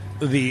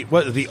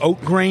the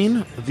oat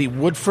grain, the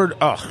Woodford,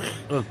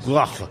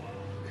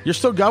 you're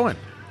still going.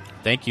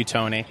 Thank you,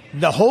 Tony.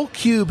 The whole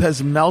cube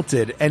has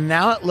melted, and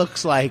now it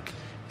looks like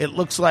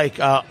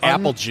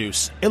apple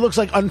juice. It looks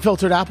like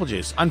unfiltered apple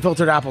juice,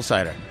 unfiltered apple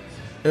cider.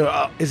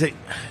 Is it,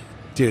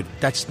 dude?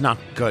 That's not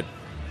good.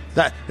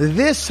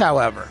 This,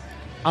 however,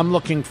 I'm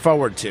looking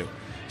forward to.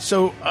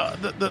 So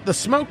the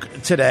smoke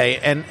today,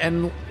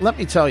 and let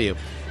me tell you,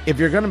 if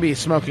you're going to be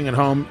smoking at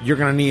home, you're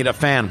going to need a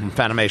fan from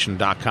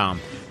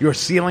Fanimation.com. Your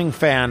ceiling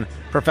fan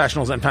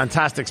professionals and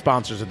fantastic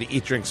sponsors of the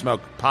Eat, Drink,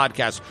 Smoke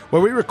podcast,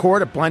 where we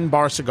record at Blend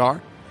Bar Cigar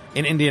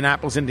in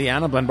Indianapolis,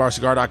 Indiana,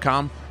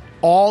 blendbarcigar.com.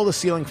 All the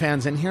ceiling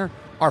fans in here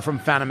are from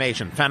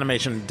Fanimation,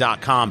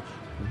 Fanimation.com.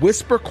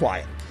 Whisper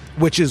quiet,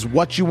 which is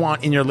what you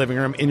want in your living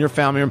room, in your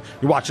family room.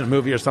 You're watching a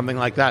movie or something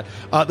like that.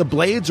 The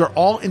blades are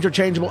all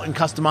interchangeable and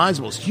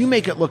customizable. So you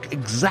make it look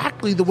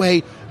exactly the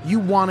way you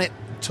want it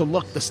to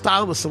look. The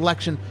style, the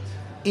selection,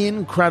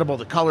 incredible.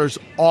 The colors,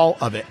 all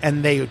of it.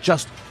 And they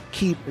just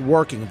keep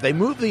working. If they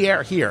move the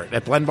air here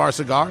at Blend Bar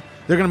Cigar,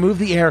 they're going to move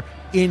the air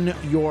in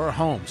your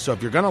home. So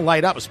if you're going to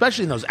light up,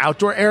 especially in those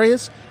outdoor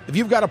areas, if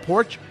you've got a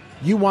porch,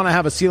 you want to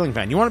have a ceiling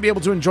fan. You want to be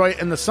able to enjoy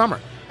it in the summer.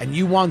 And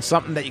you want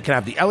something that you can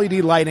have the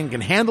LED lighting, can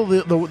handle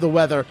the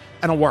weather,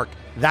 and it'll work.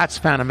 That's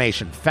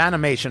Fanimation.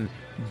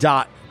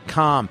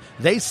 Fanimation.com.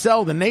 They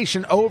sell the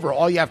nation over.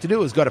 All you have to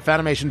do is go to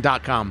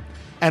Fanimation.com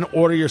and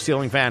order your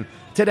ceiling fan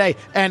today.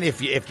 And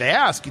if they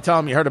ask, you tell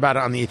them you heard about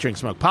it on the Eat, Drink,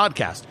 Smoke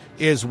podcast,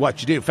 is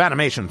what you do.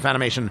 Fanimation.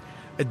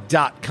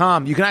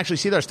 Fanimation.com. You can actually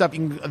see their stuff.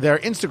 Their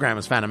Instagram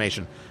is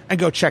Fanimation. And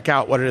go check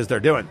out what it is they're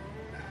doing.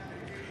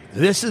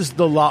 This is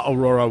the La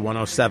Aurora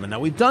 107. Now,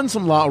 we've done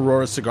some La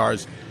Aurora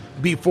cigars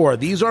before.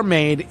 These are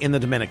made in the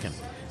Dominican.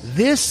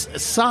 This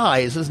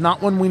size is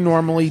not one we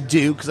normally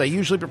do because I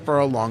usually prefer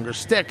a longer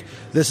stick.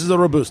 This is a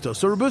Robusto.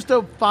 So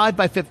Robusto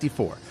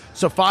 5x54.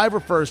 So 5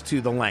 refers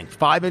to the length,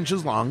 5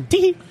 inches long.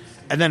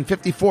 And then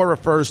 54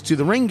 refers to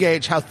the ring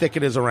gauge, how thick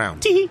it is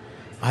around.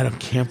 I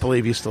can't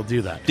believe you still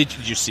do that.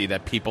 Did you see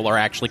that people are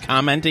actually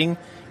commenting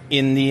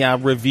in the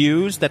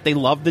reviews that they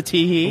love the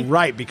Teehee?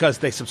 Right, because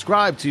they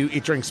subscribe to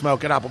Eat, Drink,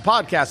 Smoke at Apple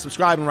Podcasts.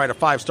 Subscribe and write a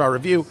 5-star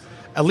review.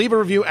 Leave a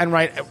review and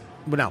write...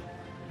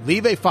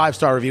 leave a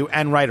 5-star review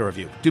and write a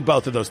review. Do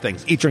both of those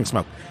things. Eat, Drink,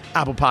 Smoke,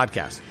 Apple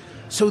Podcasts.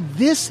 So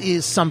this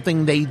is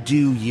something they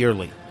do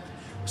yearly.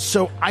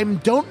 So I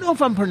don't know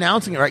if I'm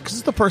pronouncing it right because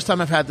it's the first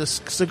time I've had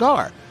this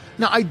cigar.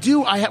 Now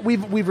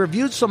we've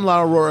reviewed some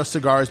La Aurora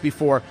cigars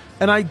before,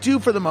 and I do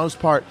for the most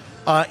part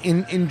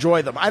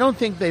enjoy them. I don't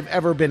think they've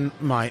ever been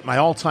my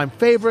all-time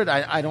favorite.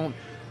 I don't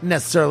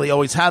necessarily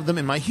always have them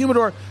in my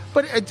humidor,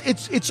 but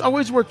it's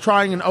always worth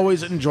trying and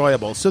always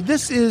enjoyable. So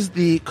this is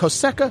the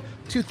Cosecha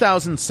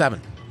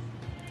 2007.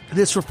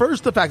 This refers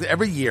to the fact that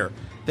every year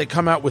they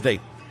come out with a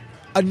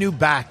new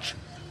batch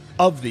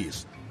of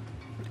these.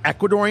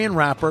 Ecuadorian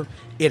wrapper.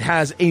 It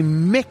has a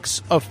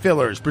mix of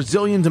fillers,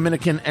 Brazilian,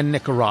 Dominican, and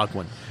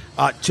Nicaraguan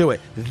to it.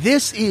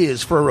 This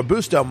is, for a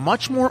Robusto,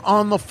 much more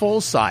on the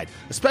full side,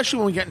 especially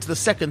when we get into the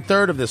second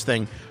third of this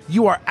thing.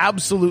 You are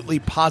absolutely,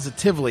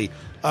 positively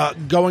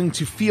going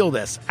to feel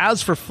this.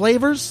 As for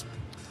flavors,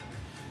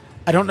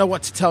 I don't know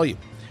what to tell you.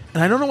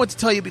 And I don't know what to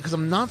tell you because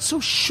I'm not so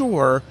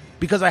sure,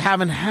 because I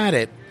haven't had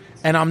it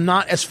and I'm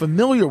not as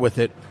familiar with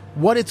it,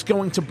 what it's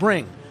going to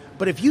bring.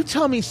 But if you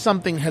tell me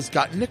something has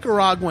got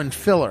Nicaraguan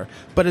filler,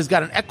 but has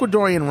got an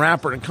Ecuadorian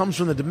wrapper and comes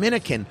from the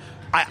Dominican,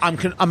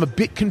 I'm a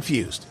bit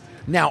confused.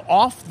 Now,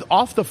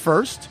 off the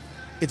first,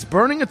 it's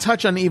burning a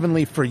touch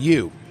unevenly for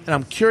you, and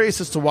I'm curious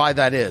as to why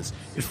that is.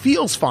 It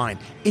feels fine.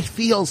 It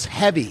feels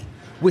heavy,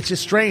 which is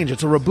strange.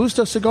 It's a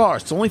Robusto cigar.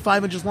 It's only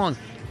 5 inches long.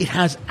 It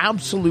has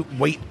absolute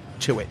weight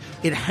to it.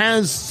 It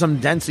has some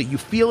density. You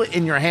feel it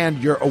in your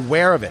hand. You're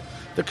aware of it.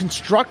 The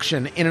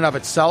construction in and of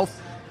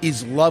itself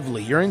is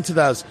lovely. You're into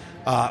those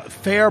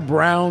fair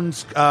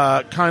browns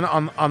kind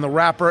of on the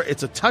wrapper.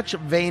 It's a touch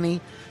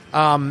veiny,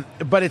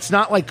 but it's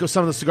not like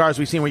some of the cigars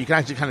we've seen where you can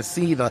actually kind of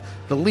see the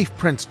leaf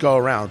prints go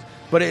around.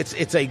 But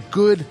it's a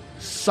good,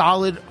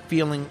 solid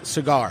feeling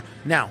cigar.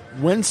 Now,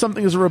 when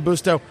something is a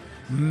Robusto,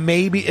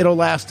 maybe it'll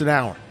last an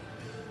hour.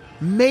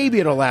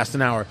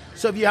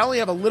 So if you only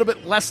have a little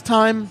bit less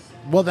time,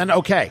 well then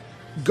okay,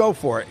 go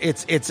for it.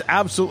 It's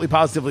absolutely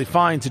positively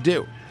fine to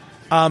do.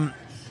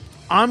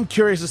 I'm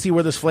curious to see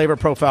where this flavor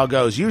profile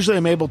goes. Usually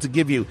I'm able to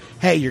give you,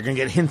 hey, you're going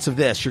to get hints of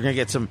this. You're going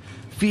to get some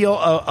feel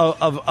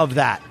of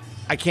that.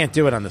 I can't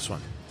do it on this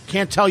one.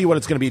 Can't tell you what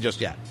it's going to be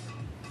just yet.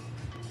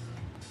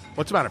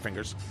 What's the matter,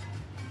 Fingers?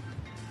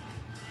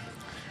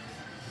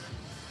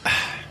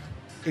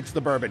 It's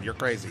the bourbon. You're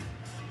crazy.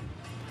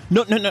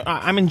 No.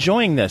 I'm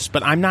enjoying this,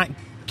 but I'm not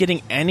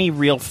getting any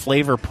real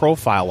flavor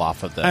profile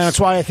off of this. And that's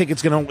why I think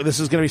this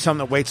is going to be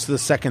something that waits to the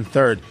second,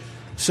 third.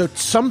 So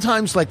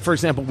sometimes, like, for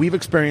example, we've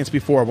experienced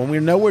before, when we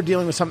know we're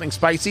dealing with something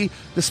spicy,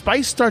 the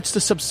spice starts to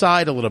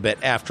subside a little bit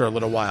after a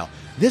little while.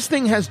 This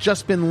thing has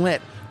just been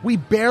lit. We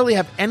barely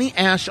have any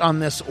ash on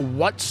this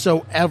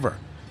whatsoever.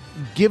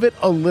 Give it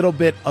a little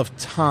bit of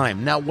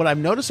time. Now, what I've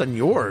noticed on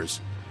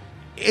yours,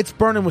 it's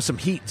burning with some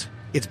heat.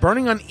 It's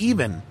burning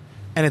uneven,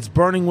 and it's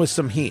burning with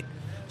some heat.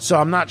 So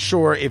I'm not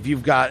sure if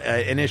you've got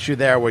an issue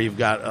there where you've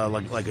got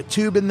like a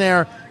tube in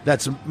there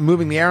that's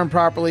moving the air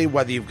improperly,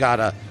 whether you've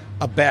got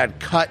a bad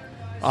cut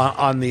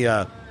on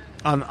the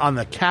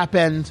cap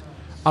end.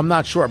 I'm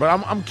not sure, but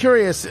I'm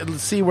curious to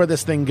see where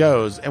this thing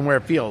goes and where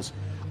it feels.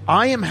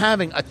 I am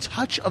having a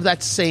touch of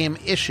that same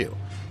issue,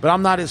 but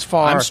I'm not as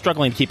far. I'm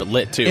struggling to keep it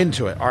lit too.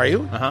 Into it, are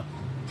you? Uh-huh.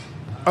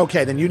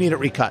 Okay, then you need it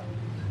recut.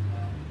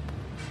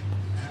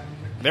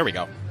 There we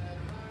go.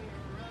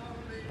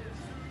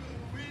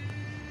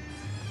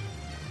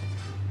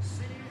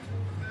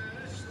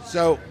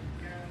 So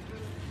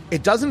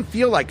it doesn't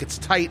feel like it's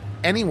tight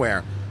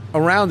anywhere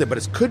around it, but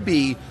it could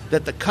be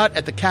that the cut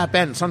at the cap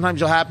end,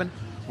 sometimes you'll happen,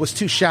 was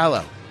too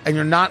shallow, and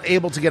you're not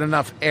able to get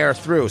enough air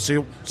through. So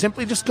you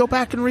simply just go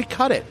back and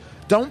recut it.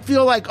 Don't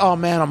feel like, oh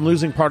man, I'm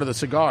losing part of the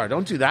cigar.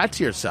 Don't do that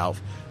to yourself.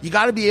 You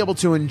got to be able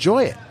to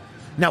enjoy it.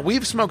 Now,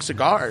 we've smoked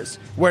cigars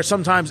where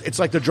sometimes it's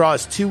like the draw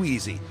is too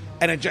easy,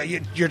 and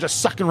you're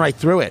just sucking right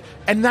through it.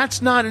 And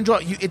that's not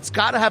enjoyable. It's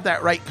got to have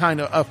that right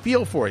kind of a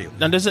feel for you.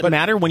 Now, does it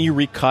matter when you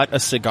recut a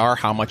cigar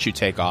how much you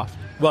take off?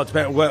 Well, it's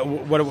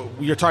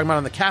what you're talking about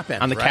on the cap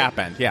end, on the right? cap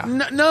end, yeah.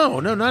 No,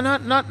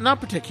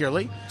 not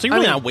particularly. So you're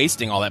really not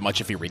wasting all that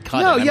much if you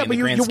recut no, it. Yeah, but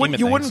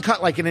you wouldn't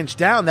cut like an inch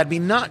down. That'd be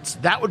nuts.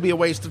 That would be a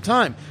waste of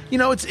time. You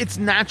know, it's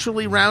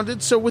naturally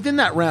rounded, so within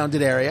that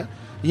rounded area,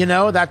 you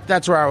know,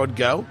 that's where I would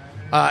go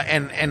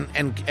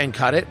and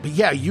cut it. But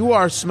yeah, you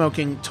are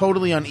smoking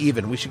totally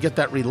uneven. We should get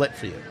that relit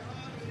for you.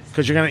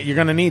 Because you're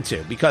gonna need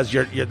to, because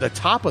you're the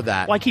top of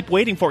that. Well, I keep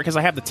waiting for it because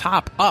I have the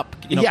top up,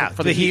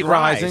 for the heat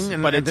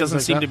rising, but it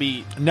doesn't seem to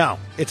be. No,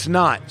 it's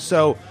not.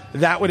 So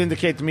that would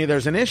indicate to me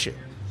there's an issue,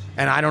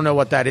 and I don't know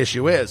what that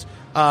issue is.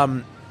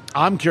 I'm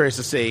curious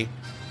to see.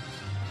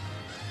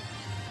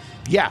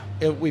 Yeah,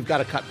 we've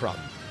got a cut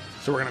problem,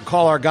 so we're gonna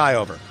call our guy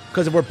over,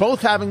 because if we're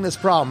both having this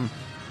problem,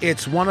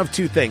 it's one of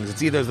two things.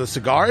 It's either the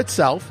cigar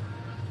itself,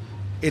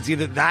 it's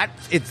either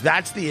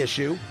that's the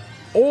issue,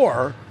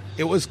 or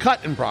it was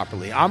cut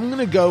improperly. I'm going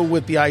to go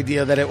with the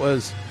idea that it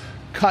was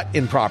cut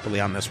improperly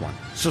on this one.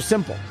 So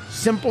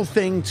simple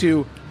thing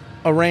to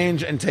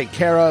arrange and take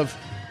care of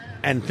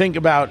and think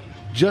about.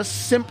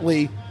 Just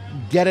simply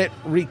get it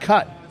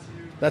recut.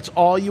 That's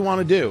all you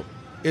want to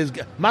do.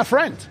 My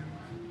friend,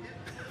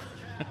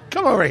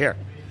 come over here.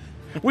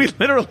 We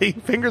literally,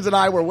 Fingers and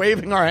I were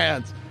waving our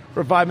hands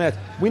for 5 minutes.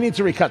 We need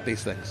to recut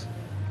these things.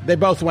 They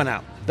both went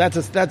out. That's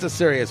a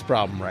serious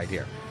problem right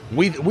here.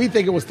 We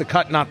think it was the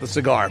cut, not the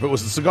cigar. If it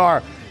was the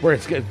cigar, where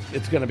it's going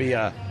to be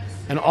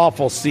an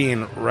awful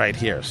scene right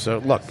here. So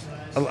look,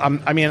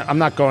 I'm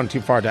not going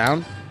too far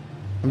down.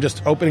 I'm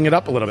just opening it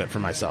up a little bit for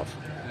myself.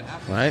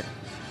 Right?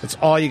 That's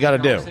all you got to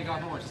do.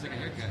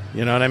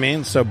 You know what I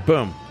mean? So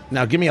boom.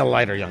 Now give me a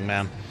lighter, young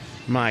man.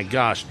 My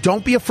gosh,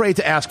 don't be afraid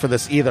to ask for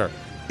this either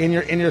in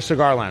your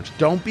cigar lounge.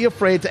 Don't be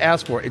afraid to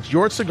ask for it. It's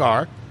your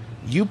cigar.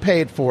 You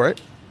paid for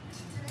it,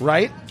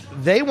 right?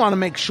 They want to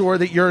make sure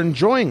that you're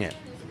enjoying it.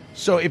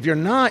 So if you're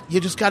not,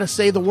 you just got to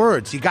say the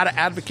words. You got to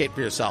advocate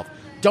for yourself.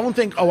 Don't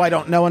think, oh, I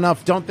don't know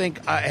enough. Don't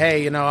think,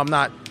 hey, I'm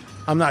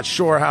not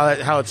sure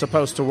how it's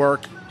supposed to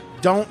work.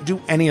 Don't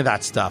do any of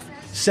that stuff.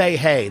 Say,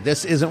 hey,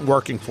 this isn't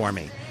working for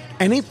me.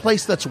 Any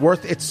place that's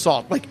worth its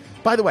salt. Like,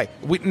 by the way,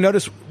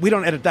 notice we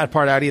don't edit that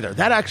part out either.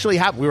 That actually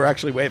happened. We were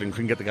actually waving.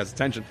 Couldn't get the guy's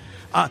attention.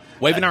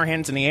 Waving our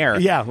hands in the air.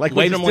 Yeah, like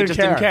waving them, we just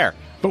didn't care.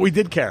 But we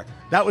did care.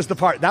 That was the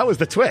part. That was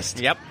the twist.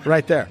 Yep.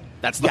 Right there.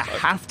 That's the You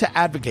have to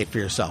advocate for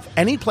yourself.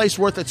 Any place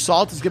worth its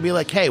salt is going to be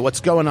like, hey, what's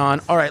going on?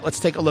 All right, let's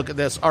take a look at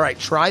this. All right,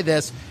 try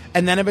this.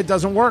 And then if it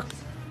doesn't work,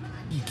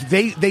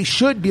 they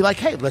should be like,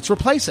 hey, let's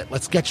replace it.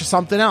 Let's get you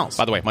something else.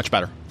 By the way, much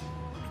better.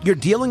 You're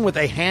dealing with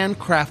a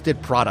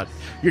handcrafted product.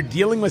 You're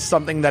dealing with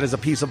something that is a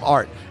piece of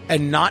art.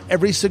 And not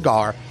every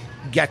cigar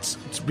gets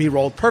to be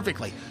rolled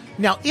perfectly.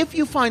 Now, if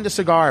you find a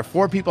cigar,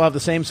 4 people have the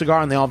same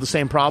cigar and they all have the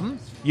same problem,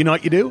 you know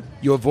what you do?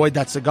 You avoid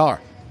that cigar.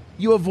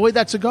 You avoid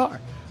that cigar.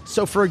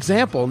 So, for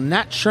example,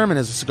 Nat Sherman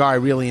is a cigar I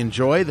really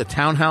enjoy. The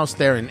Townhouse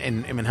there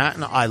in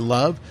Manhattan, I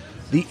love.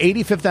 The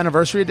 85th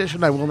anniversary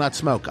edition, I will not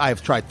smoke. I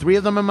have tried 3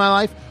 of them in my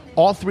life.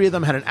 All 3 of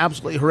them had an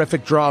absolutely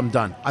horrific draw. I'm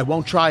done. I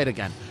won't try it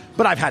again.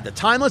 But I've had the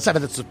Timeless, I've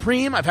had the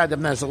Supreme, I've had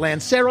them as a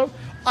Lancero.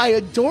 I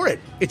adore it.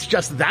 It's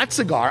just that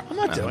cigar I'm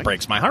not doing. It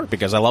breaks my heart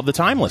because I love the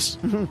Timeless.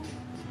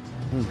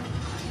 Mm-hmm.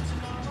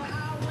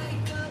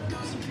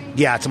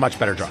 Yeah, it's a much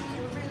better draw.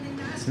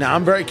 Now,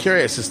 I'm very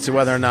curious as to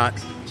whether or not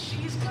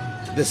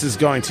this is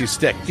going to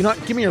stick. You know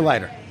what? Give me your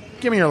lighter.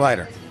 Give me your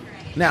lighter.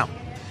 Now,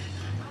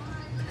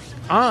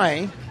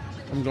 I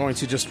am going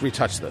to just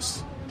retouch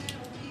this.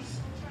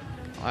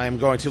 I am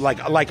going to,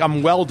 like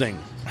I'm welding.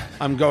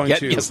 I'm going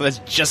to... Yes, that's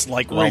just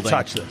like welding.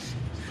 Retouch this.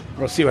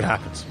 We'll see what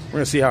happens. We're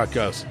going to see how it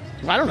goes.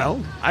 I don't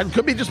know. It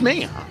could be just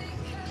me.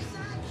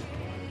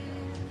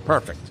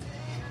 Perfect.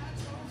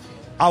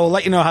 I will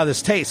let you know how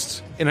this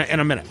tastes in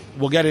a minute.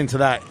 We'll get into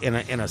that in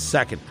a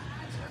second.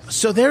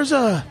 So there's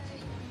a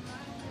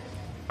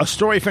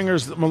story,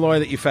 Fingers Malloy,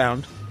 that you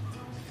found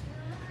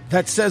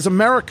that says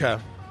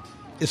America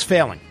is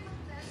failing.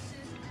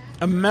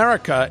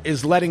 America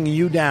is letting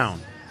you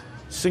down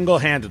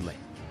single-handedly.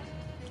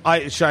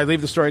 Should I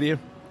leave the story to you?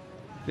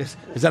 Is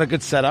that a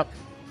good setup?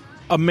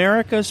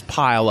 America's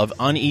pile of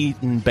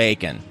uneaten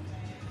bacon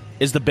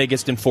is the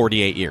biggest in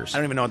 48 years. I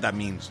don't even know what that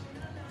means.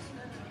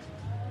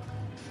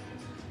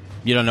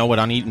 You don't know what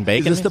uneaten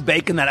bacon is? Is this the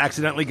bacon that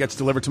accidentally gets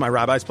delivered to my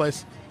rabbi's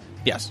place?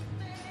 Yes.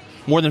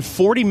 More than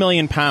 40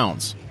 million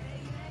pounds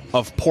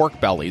of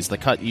pork bellies, the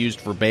cut used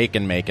for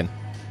bacon making.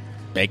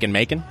 Bacon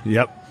making?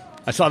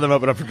 Yep. I saw them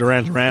open up for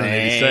Duran Duran in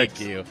 86.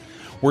 Thank you.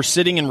 We're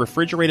sitting in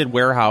refrigerated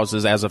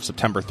warehouses as of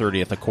September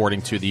 30th,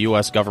 according to the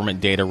U.S.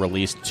 government data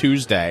released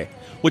Tuesday,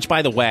 which,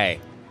 by the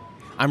way,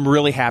 I'm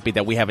really happy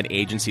that we have an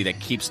agency that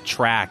keeps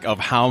track of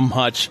how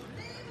much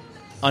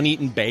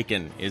uneaten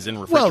bacon is in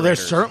refrigerators. Well, they're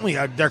certainly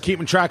they're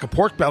keeping track of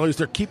pork bellies.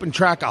 They're keeping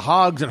track of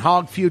hogs and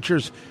hog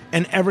futures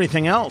and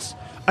everything else.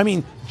 I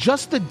mean,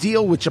 just the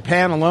deal with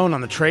Japan alone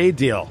on the trade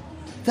deal,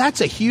 that's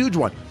a huge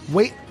one.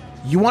 Wait,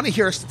 you want to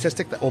hear a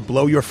statistic that will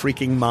blow your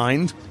freaking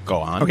mind? Go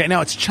on. Okay,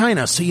 now it's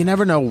China, so you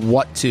never know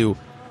what to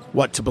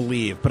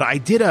believe. But I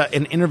did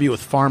an interview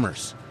with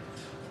farmers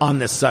on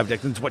this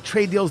subject. And it's what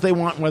trade deals they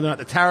want, whether or not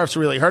the tariffs are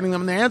really hurting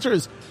them. And the answer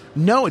is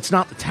no, it's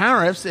not the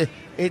tariffs.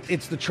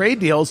 It's the trade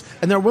deals.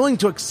 And they're willing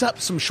to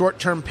accept some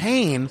short-term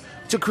pain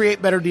to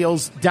create better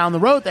deals down the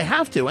road. They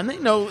have to. And they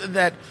know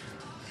that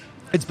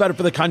it's better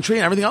for the country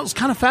and everything else. It's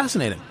kind of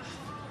fascinating.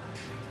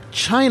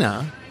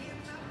 China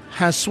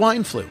has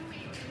swine flu.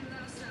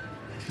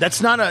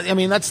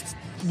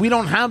 We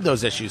don't have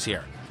those issues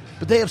here.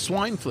 But they have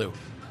swine flu.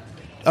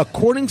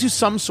 According to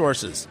some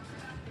sources,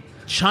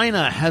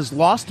 China has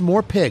lost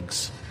more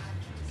pigs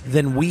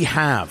than we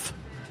have.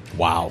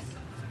 Wow.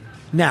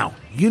 Now,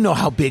 you know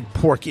how big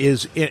pork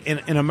is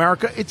in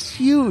America. It's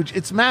huge.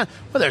 It's mad.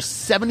 Well, there's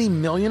 70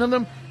 million of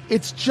them.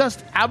 It's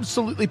just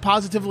absolutely,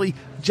 positively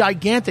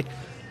gigantic.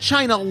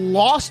 China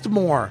lost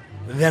more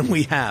than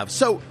we have.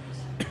 So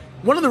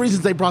one of the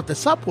reasons they brought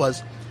this up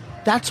was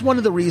that's one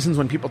of the reasons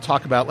when people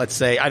talk about, let's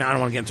say, I don't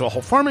want to get into a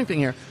whole farming thing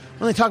here,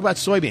 when they talk about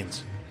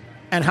soybeans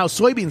and how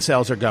soybean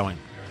sales are going.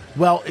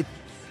 Well,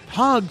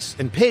 hogs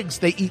and pigs,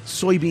 they eat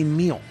soybean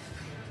meal,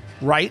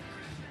 right?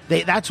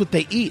 That's what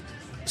they eat.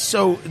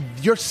 So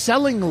you're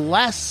selling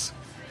less,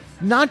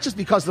 not just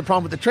because of the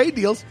problem with the trade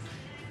deals.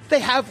 They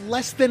have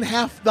less than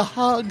half the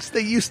hogs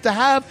they used to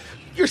have.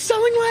 You're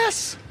selling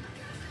less.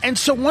 And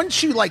so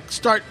once you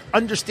start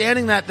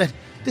understanding that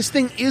this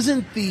thing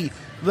isn't the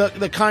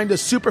kind of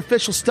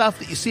superficial stuff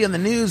that you see in the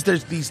news,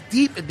 there's these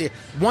deep,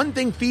 one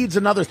thing feeds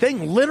another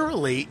thing.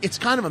 Literally, it's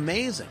kind of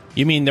amazing.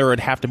 You mean there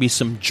would have to be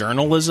some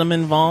journalism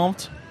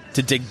involved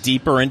to dig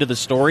deeper into the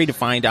story to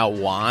find out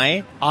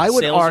why? I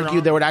would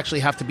argue there would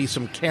actually have to be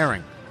some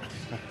caring.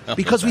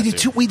 Because we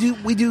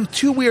do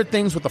two weird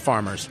things with the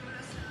farmers.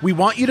 We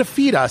want you to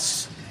feed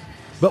us,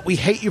 but we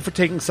hate you for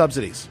taking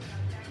subsidies.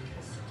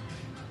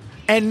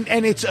 And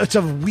it's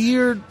a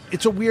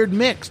weird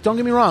mix. Don't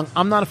get me wrong.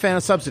 I'm not a fan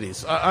of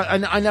subsidies.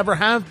 I never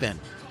have been.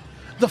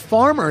 The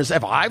farmers,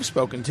 if I've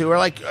spoken to, are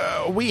like,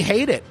 we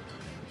hate it.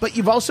 But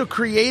you've also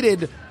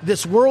created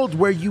this world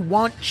where you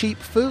want cheap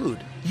food.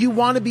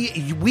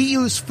 We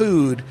use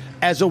food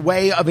as a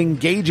way of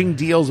engaging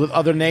deals with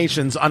other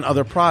nations on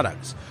other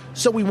products.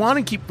 So we want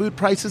to keep food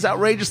prices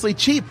outrageously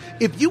cheap.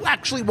 If you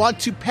actually want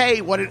to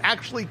pay what it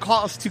actually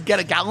costs to get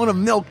a gallon of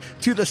milk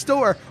to the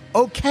store,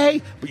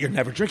 okay, but you're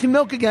never drinking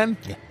milk again.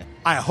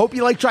 I hope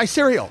you like dry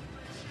cereal.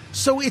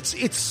 So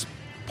it's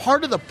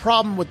part of the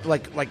problem with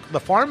like the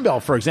Farm Bill,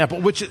 for example,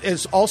 which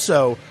is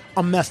also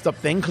a messed up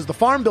thing because the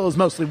Farm Bill is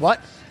mostly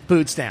what?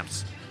 Food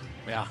stamps.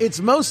 Yeah. It's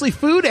mostly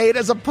food aid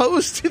as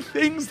opposed to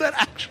things that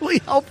actually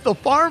help the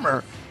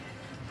farmer.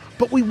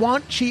 But we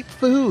want cheap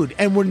food,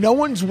 and no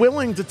one's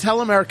willing to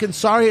tell Americans,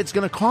 sorry, it's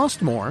going to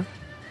cost more.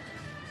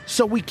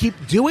 So we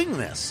keep doing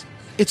this.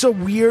 It's a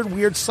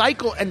weird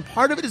cycle, and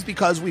part of it is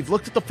because we've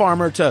looked at the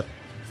farmer to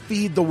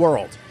feed the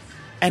world.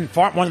 And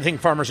one of the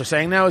things farmers are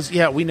saying now is,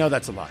 yeah, we know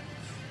that's a lie.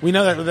 We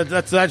know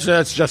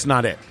that's just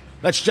not it.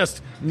 That's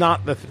just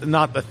not the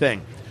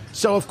thing.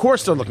 So, of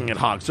course, they're looking at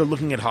hogs. They're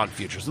looking at hog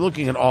futures. They're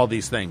looking at all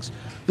these things.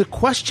 The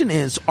question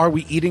is, are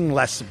we eating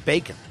less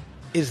bacon?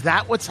 Is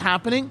that what's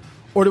happening?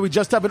 Or do we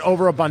just have an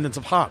overabundance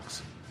of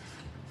hogs?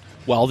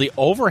 Well, the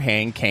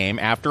overhang came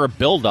after a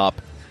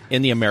buildup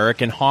in the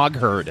American hog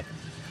herd.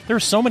 There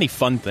are so many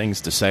fun things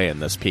to say in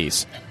this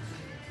piece.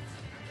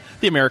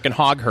 The American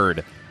hog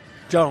herd.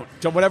 Don't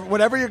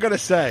whatever you're going to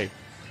say.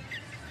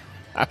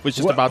 I was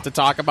just about to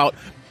talk about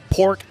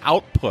pork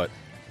output.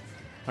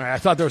 All right, I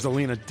thought there was a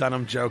Lena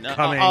Dunham joke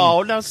coming.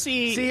 Oh, no,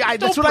 see,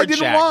 that's what I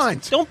didn't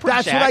want. Don't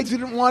project. That's what I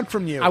didn't want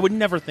from you. I would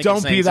never think Don't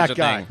of saying be that such a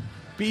guy. thing.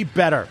 Be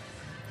better,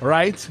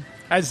 right?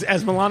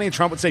 As Melania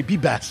Trump would say, be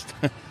best.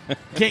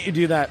 Can't you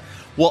do that?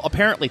 Well,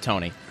 apparently,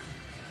 Tony,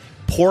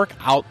 pork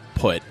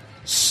output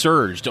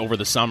surged over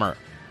the summer.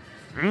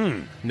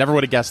 Never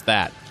would have guessed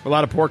that. A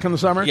lot of pork in the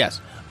summer?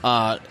 Yes.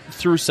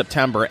 Through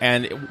September,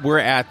 and we're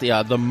at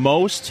the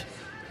most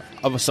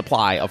of a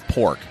supply of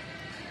pork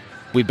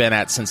we've been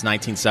at since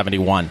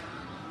 1971.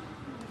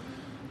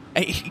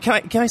 Hey,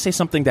 can I say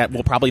something that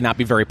will probably not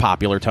be very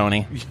popular,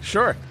 Tony?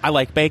 Sure. I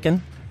like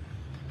bacon.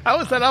 How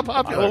is that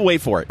unpopular?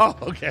 Wait for it. Oh,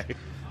 okay.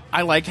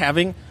 I like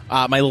having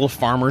my little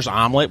farmer's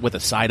omelet with a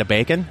side of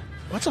bacon.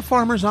 What's a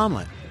farmer's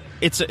omelet?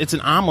 It's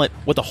an omelet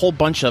with a whole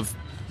bunch of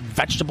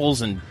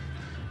vegetables and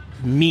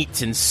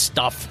meat and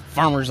stuff.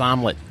 Farmer's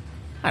omelet.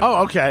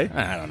 Okay.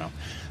 I don't know.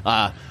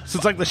 So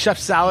it's like the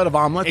chef's salad of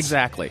omelets?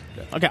 Exactly.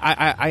 Okay,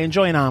 I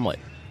enjoy an omelet.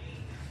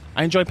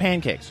 I enjoy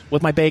pancakes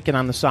with my bacon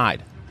on the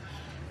side.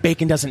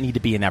 Bacon doesn't need to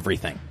be in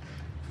everything.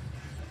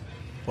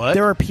 What?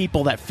 There are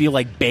people that feel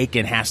like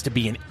bacon has to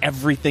be in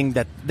everything,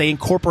 that they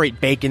incorporate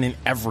bacon in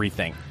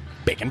everything.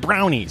 Bacon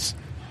brownies,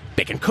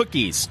 bacon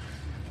cookies,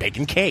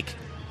 bacon cake.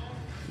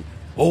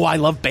 Oh, I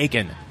love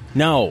bacon.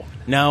 No.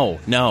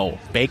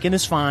 Bacon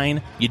is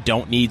fine. You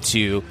don't need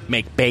to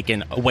make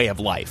bacon a way of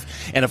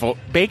life. And if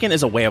bacon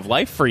is a way of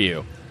life for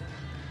you,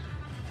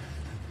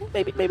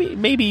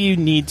 maybe you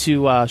need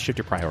to shift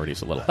your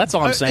priorities a little. That's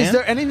all I'm saying. Is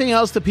there anything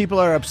else that people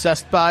are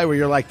obsessed by where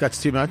you're like,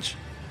 that's too much?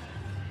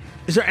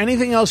 Is there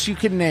anything else you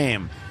can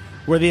name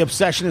where the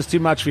obsession is too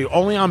much for you?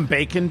 Only on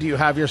bacon do you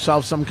have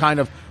yourself some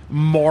kind of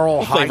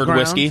moral high flavored ground?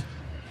 whiskey.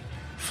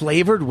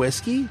 Flavored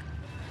whiskey?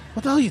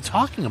 What the hell are you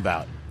talking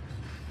about?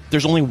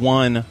 There's only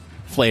one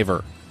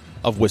flavor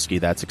of whiskey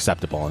that's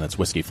acceptable, and it's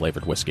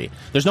whiskey-flavored whiskey.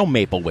 There's no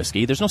maple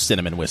whiskey. There's no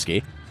cinnamon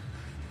whiskey.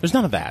 There's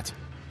none of that.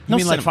 You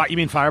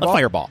mean Fireball? A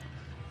Fireball.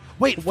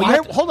 Wait,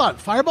 hold on.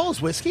 Fireball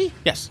is whiskey?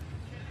 Yes.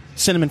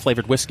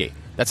 Cinnamon-flavored whiskey.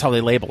 That's how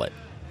they label it.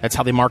 That's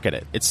how they market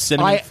it. It's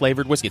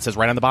cinnamon-flavored whiskey. It says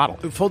right on the bottle.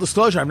 Full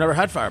disclosure, I've never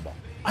had Fireball.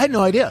 I had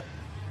no idea.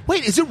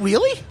 Wait, is it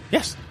really?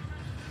 Yes.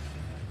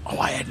 Oh,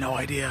 I had no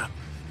idea.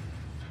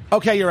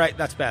 Okay, you're right.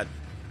 That's bad.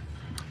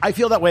 I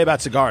feel that way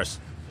about cigars.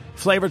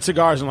 Flavored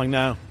cigars, I'm like,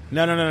 no.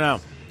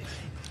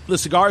 The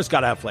cigar's got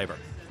to have flavor.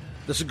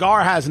 The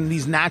cigar has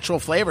these natural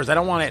flavors. I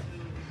don't want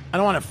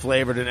it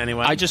flavored in any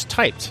way. I just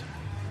typed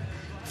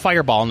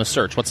Fireball in the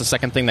search. What's the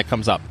second thing that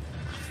comes up?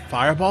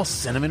 Fireball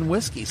cinnamon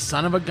whiskey,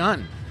 son of a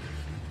gun.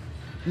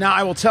 Now,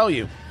 I will tell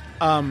you,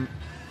 I'm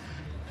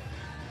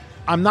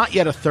not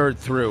yet a third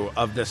through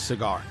of this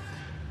cigar.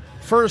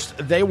 First,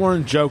 they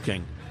weren't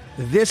joking.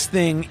 This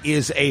thing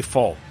is a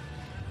full.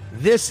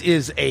 This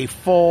is a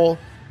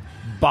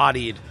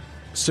full-bodied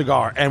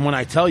cigar. And when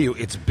I tell you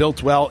it's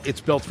built well,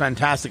 it's built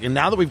fantastic. And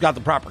now that we've got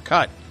the proper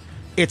cut,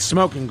 it's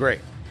smoking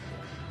great.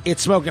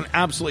 It's smoking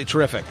absolutely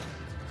terrific.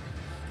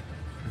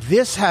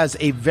 This has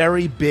a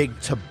very big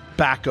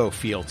tobacco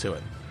feel to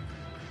it.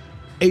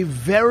 A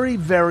very,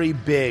 very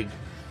big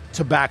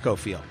tobacco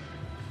feel.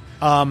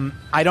 I'm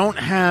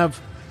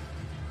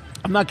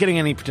not getting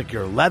any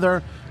particular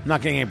leather. I'm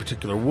not getting any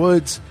particular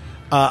woods.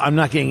 I'm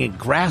not getting any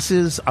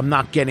grasses. I'm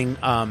not getting...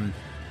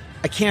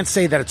 I can't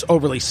say that it's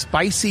overly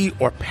spicy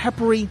or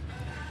peppery.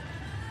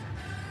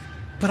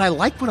 But I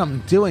like what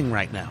I'm doing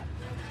right now.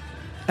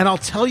 And I'll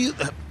tell you...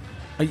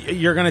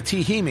 you're going to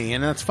tee-hee me,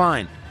 and that's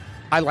fine.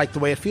 I like the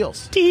way it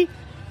feels. Tee.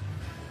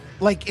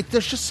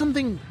 There's just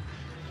something...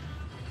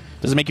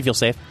 Does it make you feel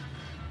safe?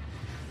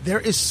 There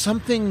is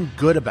something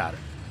good about it,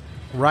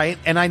 right?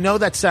 And I know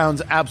that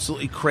sounds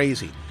absolutely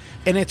crazy.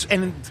 And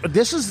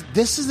this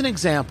is an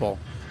example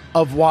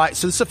of why.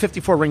 So this is a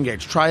 54 ring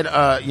gauge. Try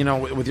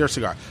it, with your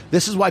cigar.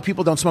 This is why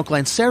people don't smoke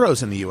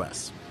Lanceros in the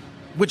U.S.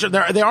 which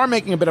they are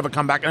making a bit of a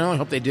comeback, and I only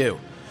hope they do.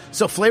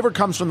 So flavor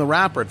comes from the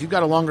wrapper. If you've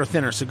got a longer,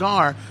 thinner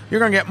cigar, you're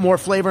going to get more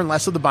flavor and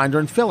less of the binder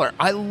and filler.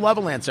 I love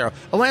a Lancero.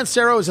 A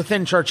Lancero is a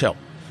thin Churchill.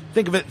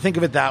 Think of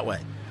it that way.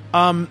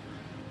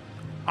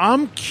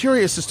 I'm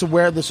curious as to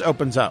where this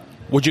opens up.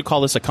 Would you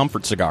call this a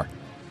comfort cigar?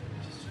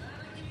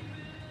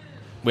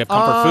 We have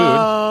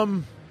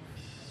comfort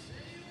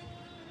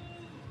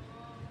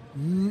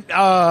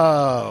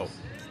food.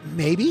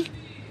 Maybe.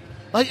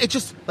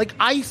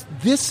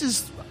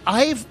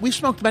 We've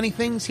smoked many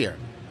things here.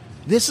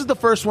 This is the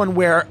first one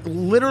where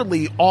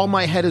literally all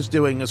my head is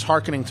doing is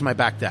hearkening to my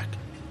back deck.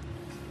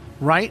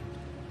 Right?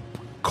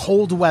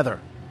 Cold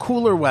weather,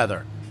 cooler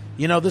weather.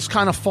 This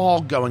kind of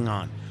fall going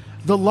on.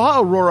 The La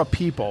Aurora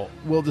people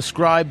will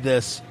describe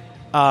this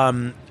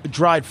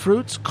dried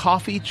fruits,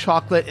 coffee,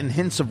 chocolate, and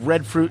hints of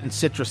red fruit and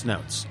citrus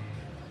notes.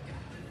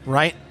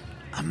 Right?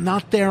 I'm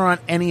not there on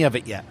any of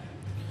it yet.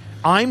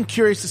 I'm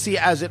curious to see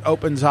as it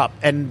opens up.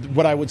 And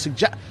what I would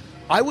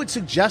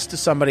suggest to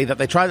somebody that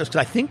they try this,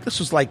 because I think this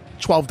was like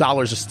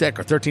 $12 a stick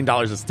or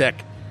 $13 a stick.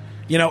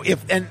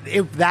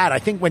 If that, I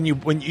think when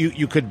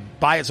you could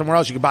buy it somewhere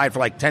else, you could buy it for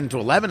like 10 to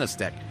 11 a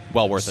stick.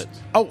 Well worth it.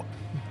 Oh,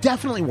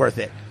 definitely worth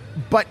it.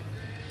 But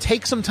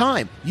take some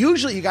time.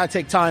 Usually you got to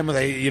take time with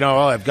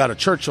I've got a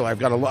Churchill, I've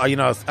got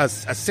a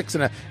 6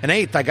 and an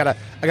 8. I got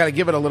to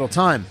give it a little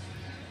time.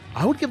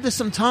 I would give this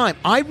some time.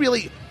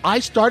 I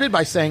started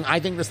by saying I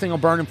think this thing will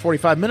burn in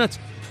 45 minutes.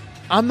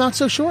 I'm not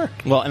so sure.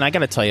 Well, and I got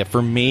to tell you,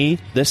 for me,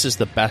 this is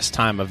the best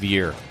time of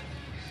year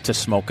to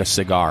smoke a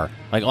cigar.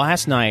 Like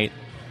last night,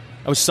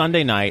 it was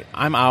Sunday night.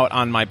 I'm out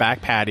on my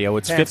back patio.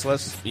 It's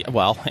pantsless.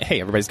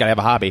 Hey, everybody's got to have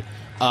a hobby.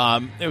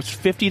 It was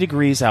 50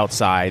 degrees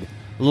outside,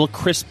 a little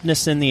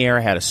crispness in the air.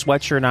 I had a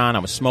sweatshirt on. I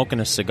was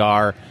smoking a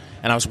cigar,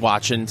 and I was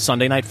watching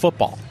Sunday Night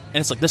Football. And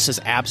it's like, this is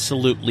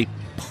absolutely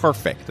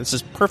perfect. This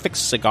is perfect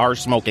cigar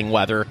smoking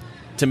weather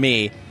to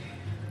me.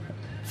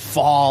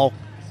 Fall,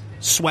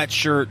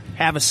 sweatshirt,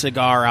 have a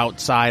cigar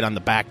outside on the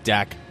back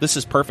deck. This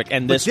is perfect,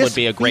 and this would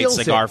be a great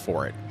cigar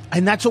for it.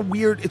 And it's a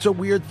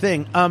weird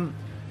thing.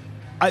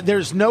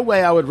 There's no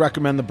way I would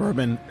recommend the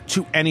bourbon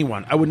to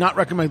anyone. I would not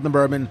recommend the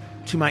bourbon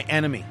to my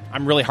enemy.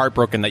 I'm really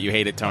heartbroken that you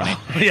hate it, Tony.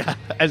 Yeah,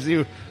 as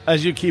you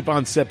keep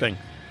on sipping.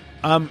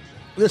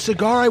 The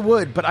cigar I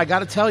would, but I got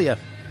to tell you,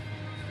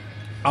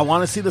 I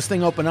want to see this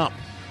thing open up.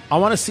 I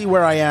want to see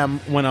where I am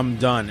when I'm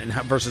done and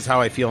versus how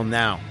I feel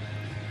now.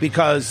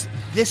 Because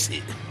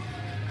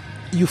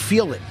you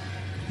feel it.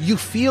 You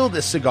feel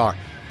this cigar,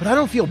 but I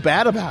don't feel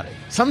bad about it.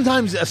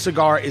 Sometimes a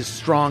cigar is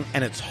strong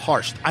and it's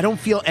harsh. I don't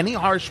feel any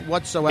harsh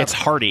whatsoever. It's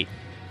hearty.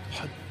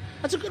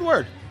 That's a good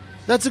word.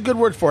 That's a good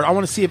word for it. I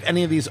want to see if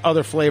any of these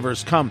other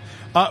flavors come.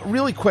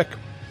 Really quick,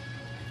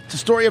 it's a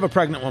story of a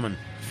pregnant woman.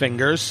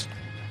 Fingers.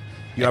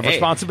 You have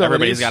responsibilities.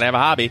 Everybody's got to have a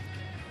hobby.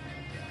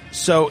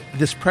 So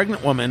this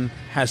pregnant woman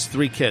has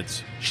 3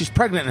 kids. She's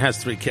pregnant and has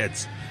 3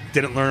 kids.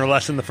 Didn't learn her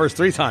lesson the first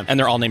 3 times. And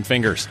they're all named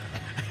Fingers.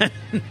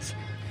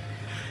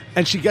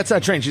 And she gets on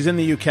a train. She's in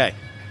the UK.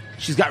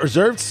 She's got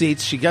reserved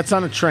seats. She gets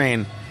on a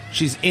train.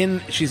 She's in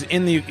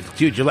the...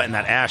 Dude, you're letting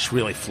that ash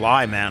really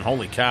fly, man.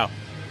 Holy cow.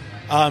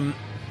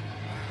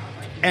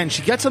 And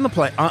she gets on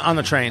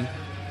the train,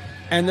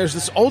 and there's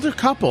this older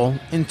couple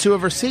in 2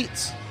 of her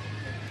seats.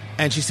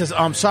 And she says,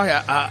 I'm sorry,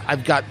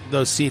 I've got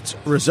those seats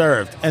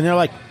reserved. And they're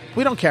like,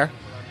 we don't care.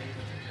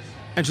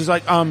 And she's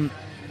like,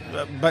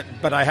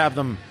 but I have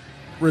them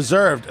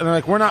reserved. And they're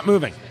like, we're not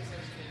moving.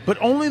 But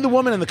only the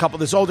woman in the couple,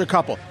 this older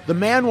couple, the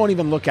man won't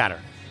even look at her.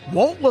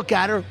 Won't look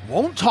at her,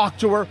 won't talk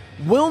to her,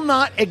 will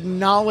not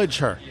acknowledge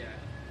her.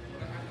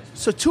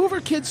 So 2 of her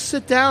kids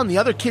sit down. The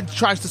other kid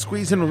tries to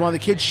squeeze in with one of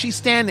the kids. She's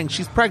standing.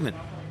 She's pregnant.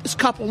 This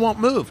couple won't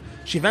move.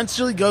 She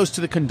eventually goes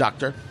to the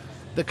conductor.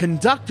 The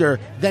conductor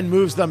then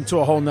moves them to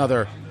a whole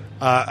nother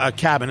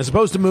cabin, as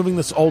opposed to moving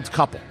this old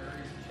couple.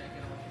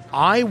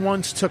 I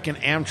once took an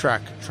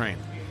Amtrak train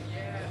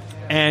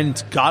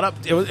and got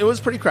up. It was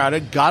pretty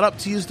crowded. Got up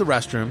to use the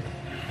restroom,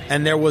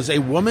 and there was a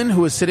woman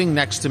who was sitting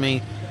next to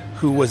me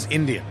who was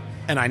Indian.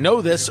 And I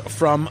know this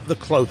from the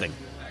clothing.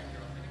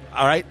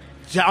 All right?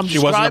 She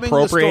wasn't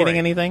appropriating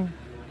anything?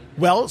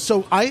 Well,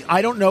 so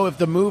I don't know if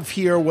the move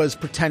here was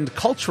pretend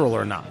cultural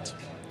or not.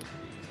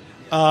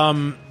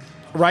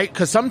 Right?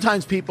 Because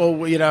sometimes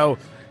people,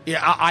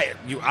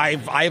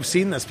 I've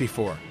seen this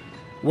before,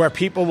 where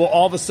people will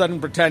all of a sudden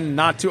pretend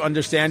not to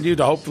understand you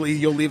to hopefully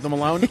you'll leave them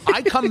alone.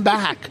 I come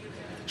back.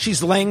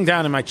 She's laying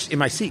down in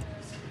my seat.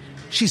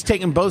 She's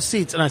taking both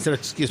seats, and I said,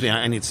 excuse me,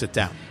 I need to sit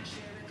down.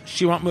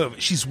 She won't move.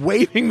 She's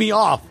waving me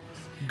off.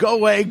 Go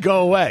away,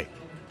 go away.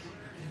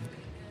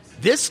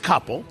 This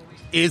couple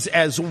is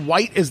as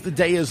white as the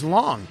day is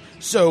long.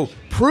 So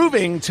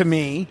proving to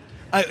me,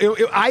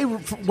 I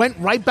went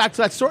right back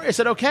to that story. I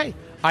said, okay,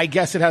 I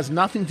guess it has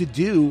nothing to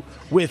do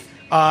with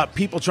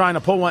people trying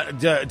to pull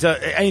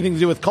anything to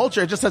do with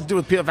culture. It just has to do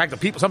with the fact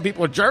that some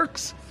people are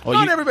jerks. Well,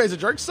 not everybody's a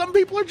jerk. Some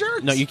people are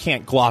jerks. No, you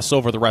can't gloss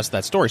over the rest of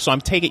that story. So I'm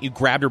taking it you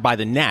grabbed her by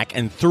the neck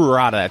and threw her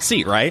out of that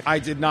seat, right? I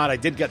did not. I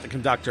did get the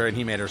conductor, and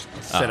he made her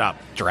sit up.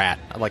 Drat.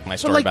 I like my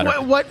story better.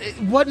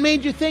 What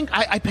made you think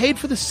I paid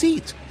for the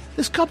seat?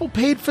 This couple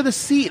paid for the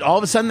seat. All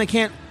of a sudden, they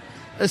can't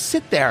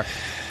sit there.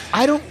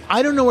 I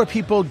don't know where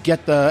people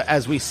get the,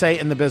 as we say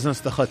in the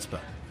business, the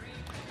chutzpah.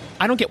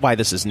 I don't get why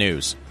this is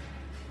news.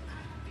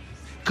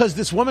 Because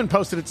this woman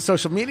posted it to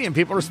social media and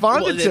people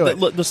responded to it.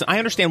 Listen, I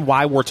understand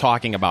why we're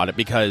talking about it,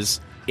 because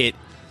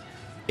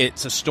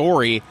it's a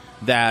story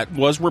that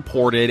was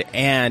reported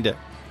and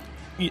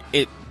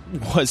it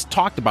was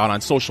talked about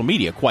on social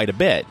media quite a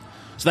bit.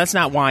 So that's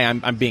not why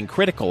I'm being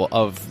critical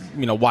of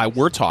why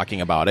we're talking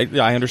about it.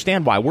 I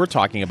understand why we're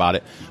talking about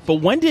it. But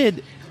when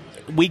did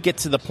we get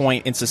to the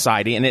point in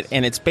society, and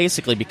it's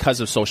basically because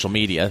of social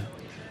media,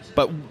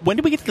 but when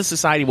did we get to the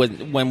society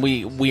when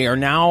we are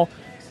now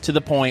to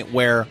the point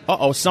where,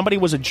 somebody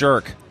was a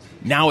jerk,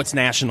 now it's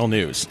national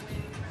news?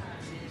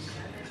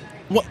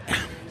 What?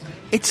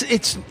 I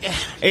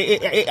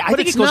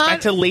think it goes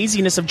back to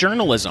laziness of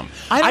journalism.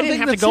 I didn't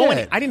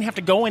have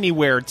to go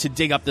anywhere to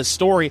dig up this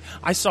story.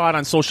 I saw it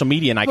on social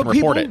media and I can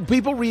report it.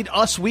 People read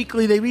Us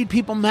Weekly. They read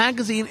People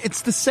Magazine.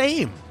 It's the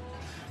same.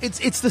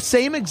 It's the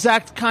same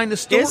exact kind of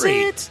story. Is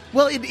it?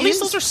 Well, it is. At least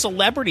those are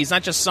celebrities,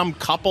 not just some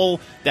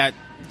couple that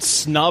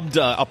snubbed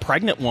a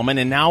pregnant woman,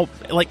 and now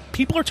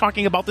people are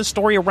talking about this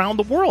story around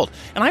the world.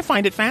 And I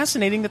find it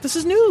fascinating that this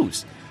is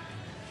news.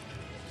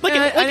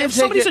 If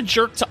somebody's a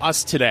jerk to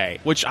us today,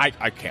 which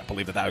I can't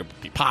believe that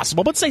would be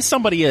possible, but say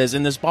somebody is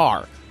in this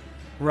bar.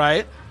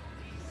 Right.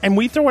 And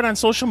we throw it on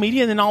social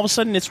media and then all of a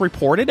sudden it's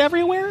reported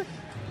everywhere?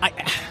 I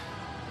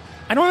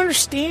don't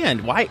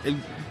understand. Why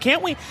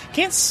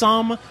can't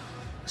some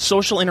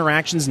social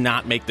interactions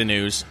not make the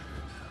news?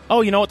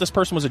 Oh, you know what? This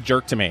person was a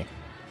jerk to me.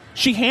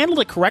 She handled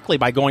it correctly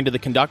by going to the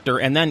conductor,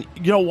 and then,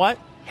 you know what?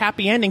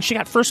 Happy ending. She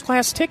got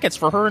first-class tickets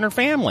for her and her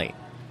family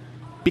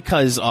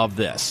because of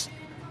this.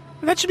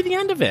 That should be the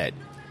end of it.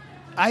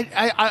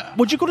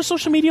 Would you go to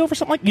social media over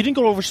something like... You didn't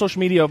go over social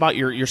media about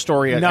your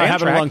story at No, Amtrak. it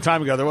happened a long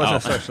time ago. There was no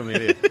social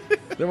media.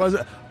 There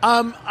wasn't.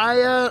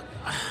 I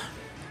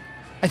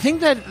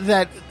think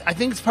that I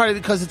think it's partly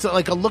because it's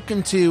like a look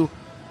into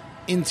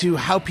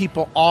how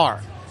people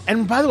are.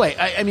 And by the way,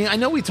 I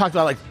know we talked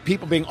about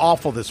people being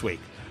awful this week.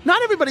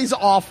 Not everybody's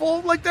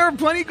awful. There are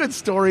plenty of good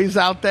stories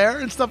out there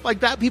and stuff like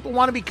that. People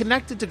want to be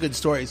connected to good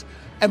stories.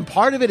 And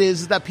part of it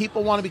is that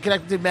people want to be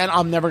connected to, man,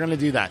 I'm never going to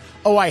do that.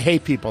 Oh, I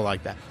hate people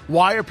like that.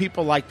 Why are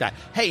people like that?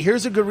 Hey,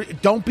 here's a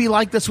good don't be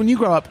like this when you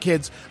grow up,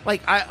 kids.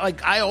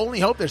 I only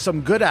hope there's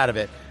some good out of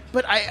it.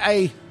 But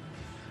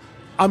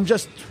I'm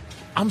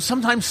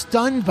sometimes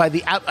stunned by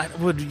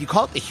what do you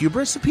call it, the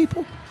hubris of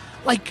people?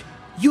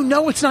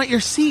 It's not your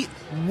seat.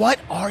 What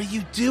are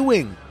you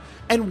doing?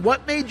 And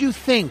what made you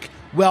think,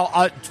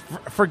 well,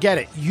 forget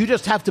it. You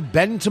just have to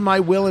bend to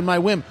my will and my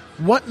whim.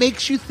 What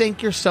makes you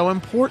think you're so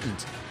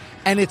important?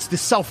 And it's the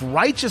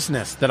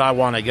self-righteousness that I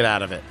want to get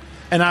out of it,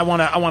 and I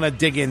want to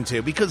dig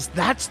into, because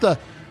that's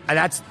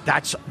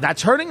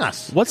hurting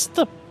us. What's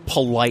the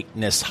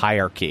politeness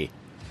hierarchy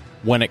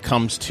when it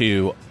comes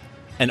to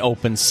an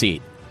open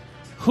seat?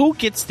 Who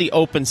gets the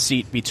open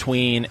seat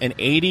between an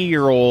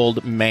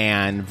 80-year-old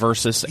man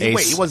versus a...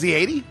 Wait, was he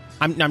 80?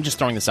 I'm just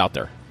throwing this out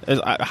there.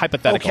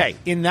 Hypothetical. Okay,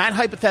 in that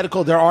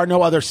hypothetical, there are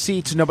no other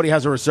seats. Nobody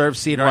has a reserved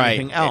seat or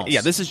anything else.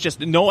 Yeah, this is just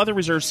no other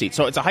reserved seat.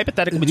 So it's a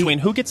hypothetical between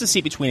who gets a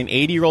seat between an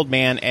 80-year-old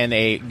man and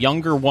a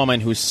younger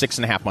woman who's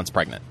 6.5 months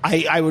pregnant.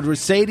 I would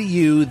say to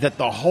you that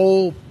the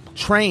whole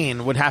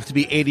train would have to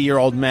be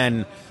 80-year-old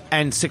men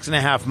and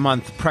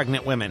 6.5-month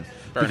pregnant women.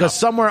 Fair because enough.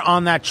 Somewhere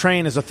on that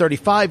train is a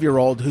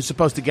 35-year-old who's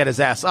supposed to get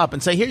his ass up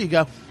and say, here you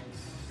go.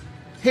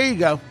 Here you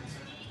go.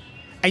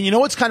 And you know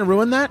what's kind of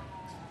ruined that?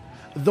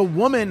 The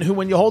woman who,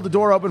 when you hold the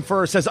door open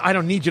for her, says, I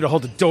don't need you to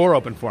hold the door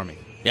open for me.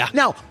 Yeah.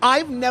 Now,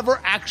 I've never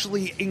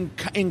actually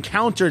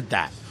encountered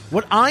that.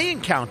 What I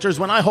encounter is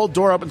when I hold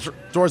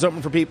doors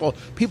open for people,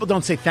 people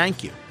don't say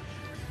thank you.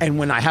 And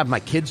when I have my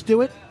kids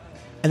do it,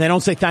 and they don't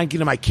say thank you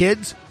to my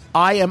kids,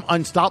 I am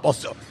unstoppable.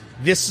 So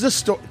this is a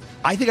story.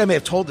 I think I may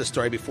have told this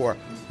story before.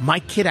 My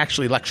kid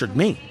actually lectured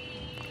me.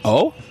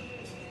 Oh?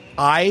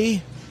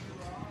 My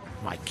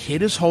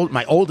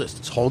oldest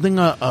is holding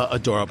a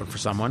door open for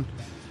someone.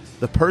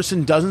 The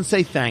person doesn't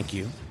say thank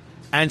you.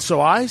 And so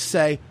I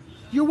say,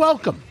 you're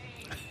welcome.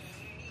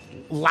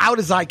 Loud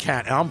as I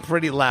can. And I'm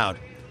pretty loud.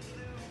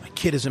 My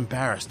kid is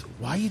embarrassed.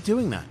 Why are you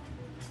doing that?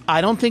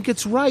 I don't think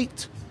it's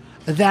right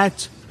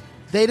that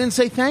they didn't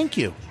say thank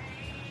you.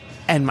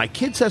 And my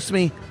kid says to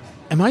me,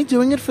 am I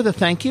doing it for the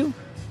thank you?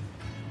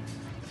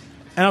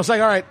 And I was like,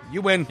 all right,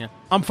 you win. Yeah.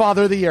 I'm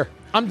Father of the Year.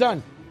 I'm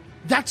done.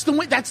 That's the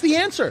way. That's the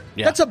answer.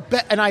 Yeah. That's a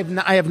bet. And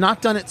I have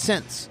not done it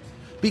since,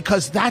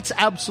 because that's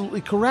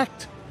absolutely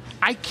correct.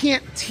 I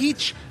can't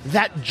teach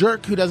that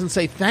jerk who doesn't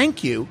say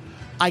thank you.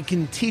 I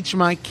can teach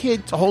my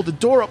kid to hold the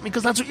door open,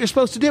 because that's what you're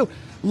supposed to do.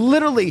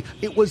 Literally,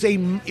 it was a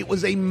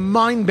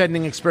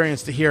mind-bending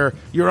experience to hear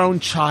your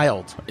own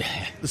child,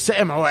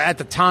 at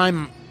the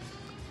time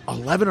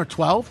 11 or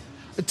 12,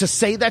 to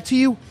say that to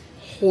you.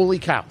 Holy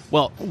cow.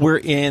 Well, we're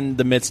in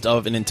the midst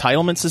of an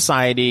entitlement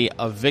society,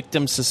 a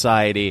victim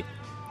society.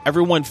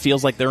 Everyone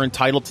feels like they're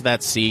entitled to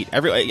that seat.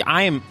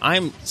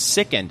 I'm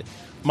sickened.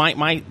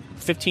 My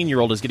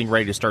 15-year-old is getting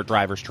ready to start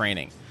driver's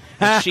training.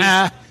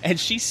 and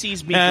she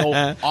sees me go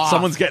off.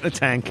 Someone's getting a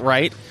tank.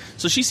 Right?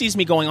 So she sees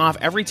me going off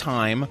every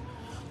time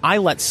I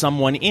let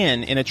someone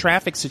in a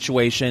traffic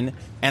situation,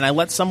 and I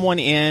let someone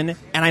in,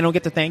 and I don't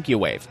get the thank you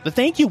wave. The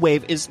thank you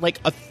wave is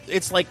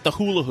it's like the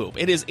hula hoop.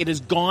 It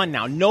is gone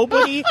now.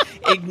 Nobody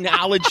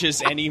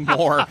acknowledges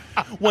anymore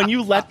when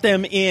you let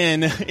them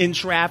in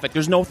traffic.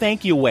 There's no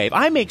thank you wave.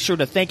 I make sure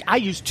to thank. I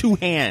use two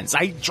hands.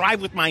 I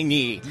drive with my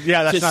knee.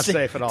 Yeah, that's not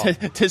safe at all.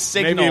 To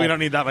signal. Maybe we don't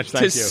need that much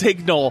thank you. To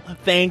signal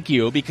thank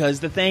you, because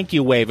the thank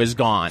you wave is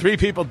gone. 3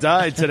 people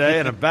died today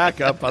in a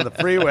backup on the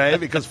freeway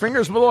because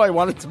Fingers Malloy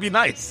wanted to be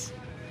nice.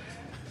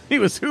 He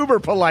was uber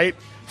polite.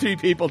 3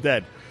 people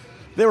dead.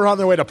 They were on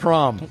their way to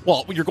prom.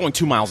 Well, you're going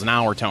 2 miles an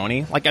hour,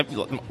 Tony.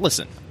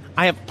 Listen,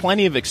 I have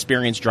plenty of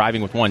experience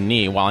driving with one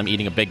knee while I'm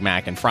eating a Big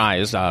Mac and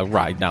fries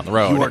ride down the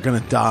road. You are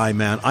going to die,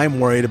 man.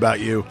 I'm worried about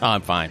you. Oh,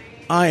 I'm fine.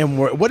 I am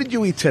worried. What did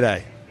you eat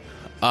today?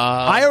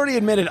 I already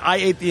admitted I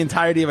ate the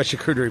entirety of a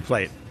charcuterie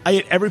plate. I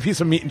ate every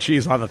piece of meat and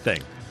cheese on the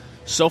thing.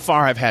 So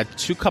far, I've had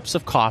 2 cups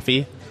of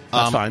coffee.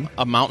 That's fine.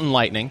 A Mountain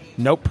Lightning.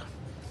 Nope.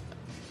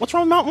 What's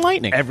wrong with Mountain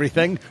Lightning?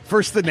 Everything.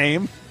 First the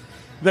name,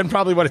 then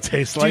probably what it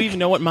tastes like. Do you even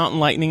know what Mountain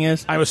Lightning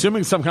is? I'm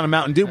assuming some kind of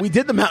Mountain Dew. We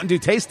did the Mountain Dew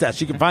taste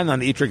test. You can find that on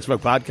the Eat, Drink,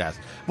 Smoke podcast.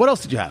 What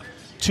else did you have?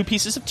 2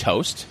 pieces of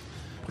toast,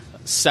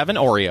 7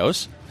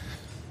 Oreos,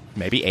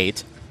 maybe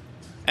 8,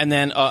 and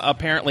then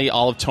apparently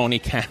all of Tony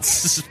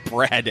Katz's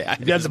bread.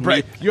 Yeah, the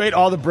bread. You ate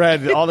all the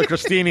bread, all the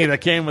crostini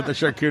that came with the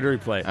charcuterie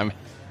plate. And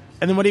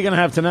then what are you going to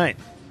have tonight?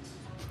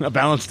 A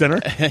balanced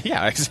dinner?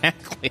 Yeah,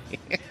 exactly.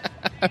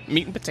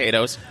 Meat and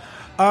potatoes.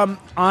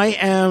 I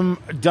am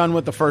done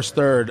with the first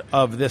third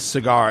of this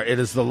cigar. It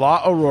is the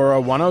La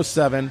Aurora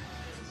 107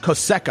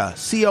 Cosecha,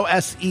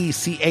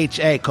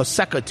 Cosecha,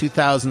 Cosecha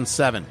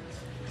 2007.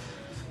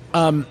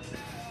 I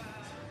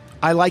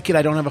like it.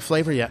 I don't have a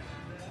flavor yet.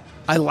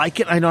 I like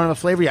it. I don't have a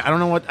flavor yet. I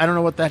don't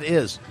know what that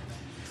is.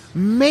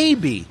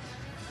 Maybe.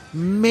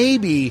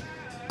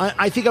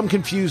 I think I'm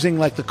confusing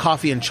like the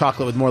coffee and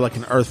chocolate with more like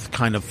an earth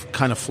kind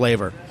of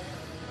flavor.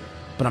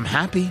 But I'm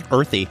happy.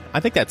 Earthy.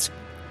 I think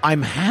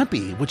I'm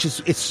happy,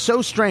 it's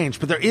so strange,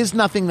 but there is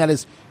nothing that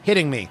is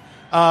hitting me.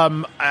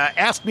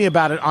 Ask me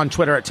about it on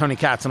Twitter at Tony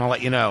Katz, and I'll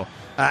let you know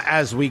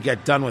as we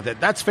get done with it.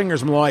 That's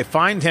Fingers Malloy.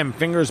 Find him,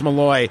 Fingers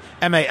Malloy,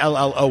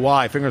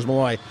 Malloy,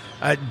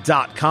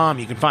 fingersmalloy.com.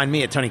 You can find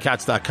me at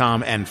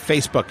TonyKatz.com and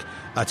Facebook,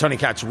 Tony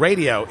Katz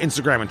Radio,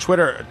 Instagram and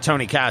Twitter,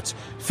 Tony Katz,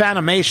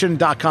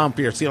 Fanimation.com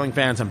for your ceiling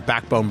fans, and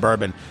Backbone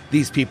Bourbon.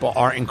 These people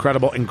are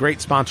incredible and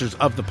great sponsors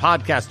of the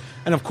podcast.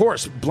 And, of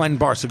course, Blend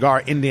Bar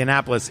Cigar,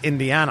 Indianapolis,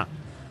 Indiana.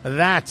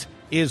 That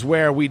is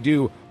where we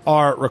do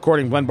our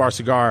recording,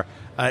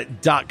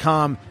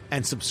 blendbarcigar.com,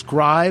 and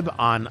subscribe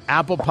on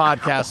Apple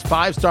Podcasts,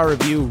 5-star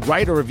review,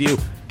 write a review,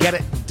 get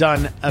it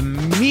done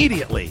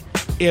immediately,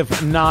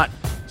 if not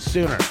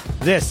sooner.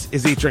 This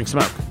is Eat, Drink,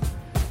 Smoke.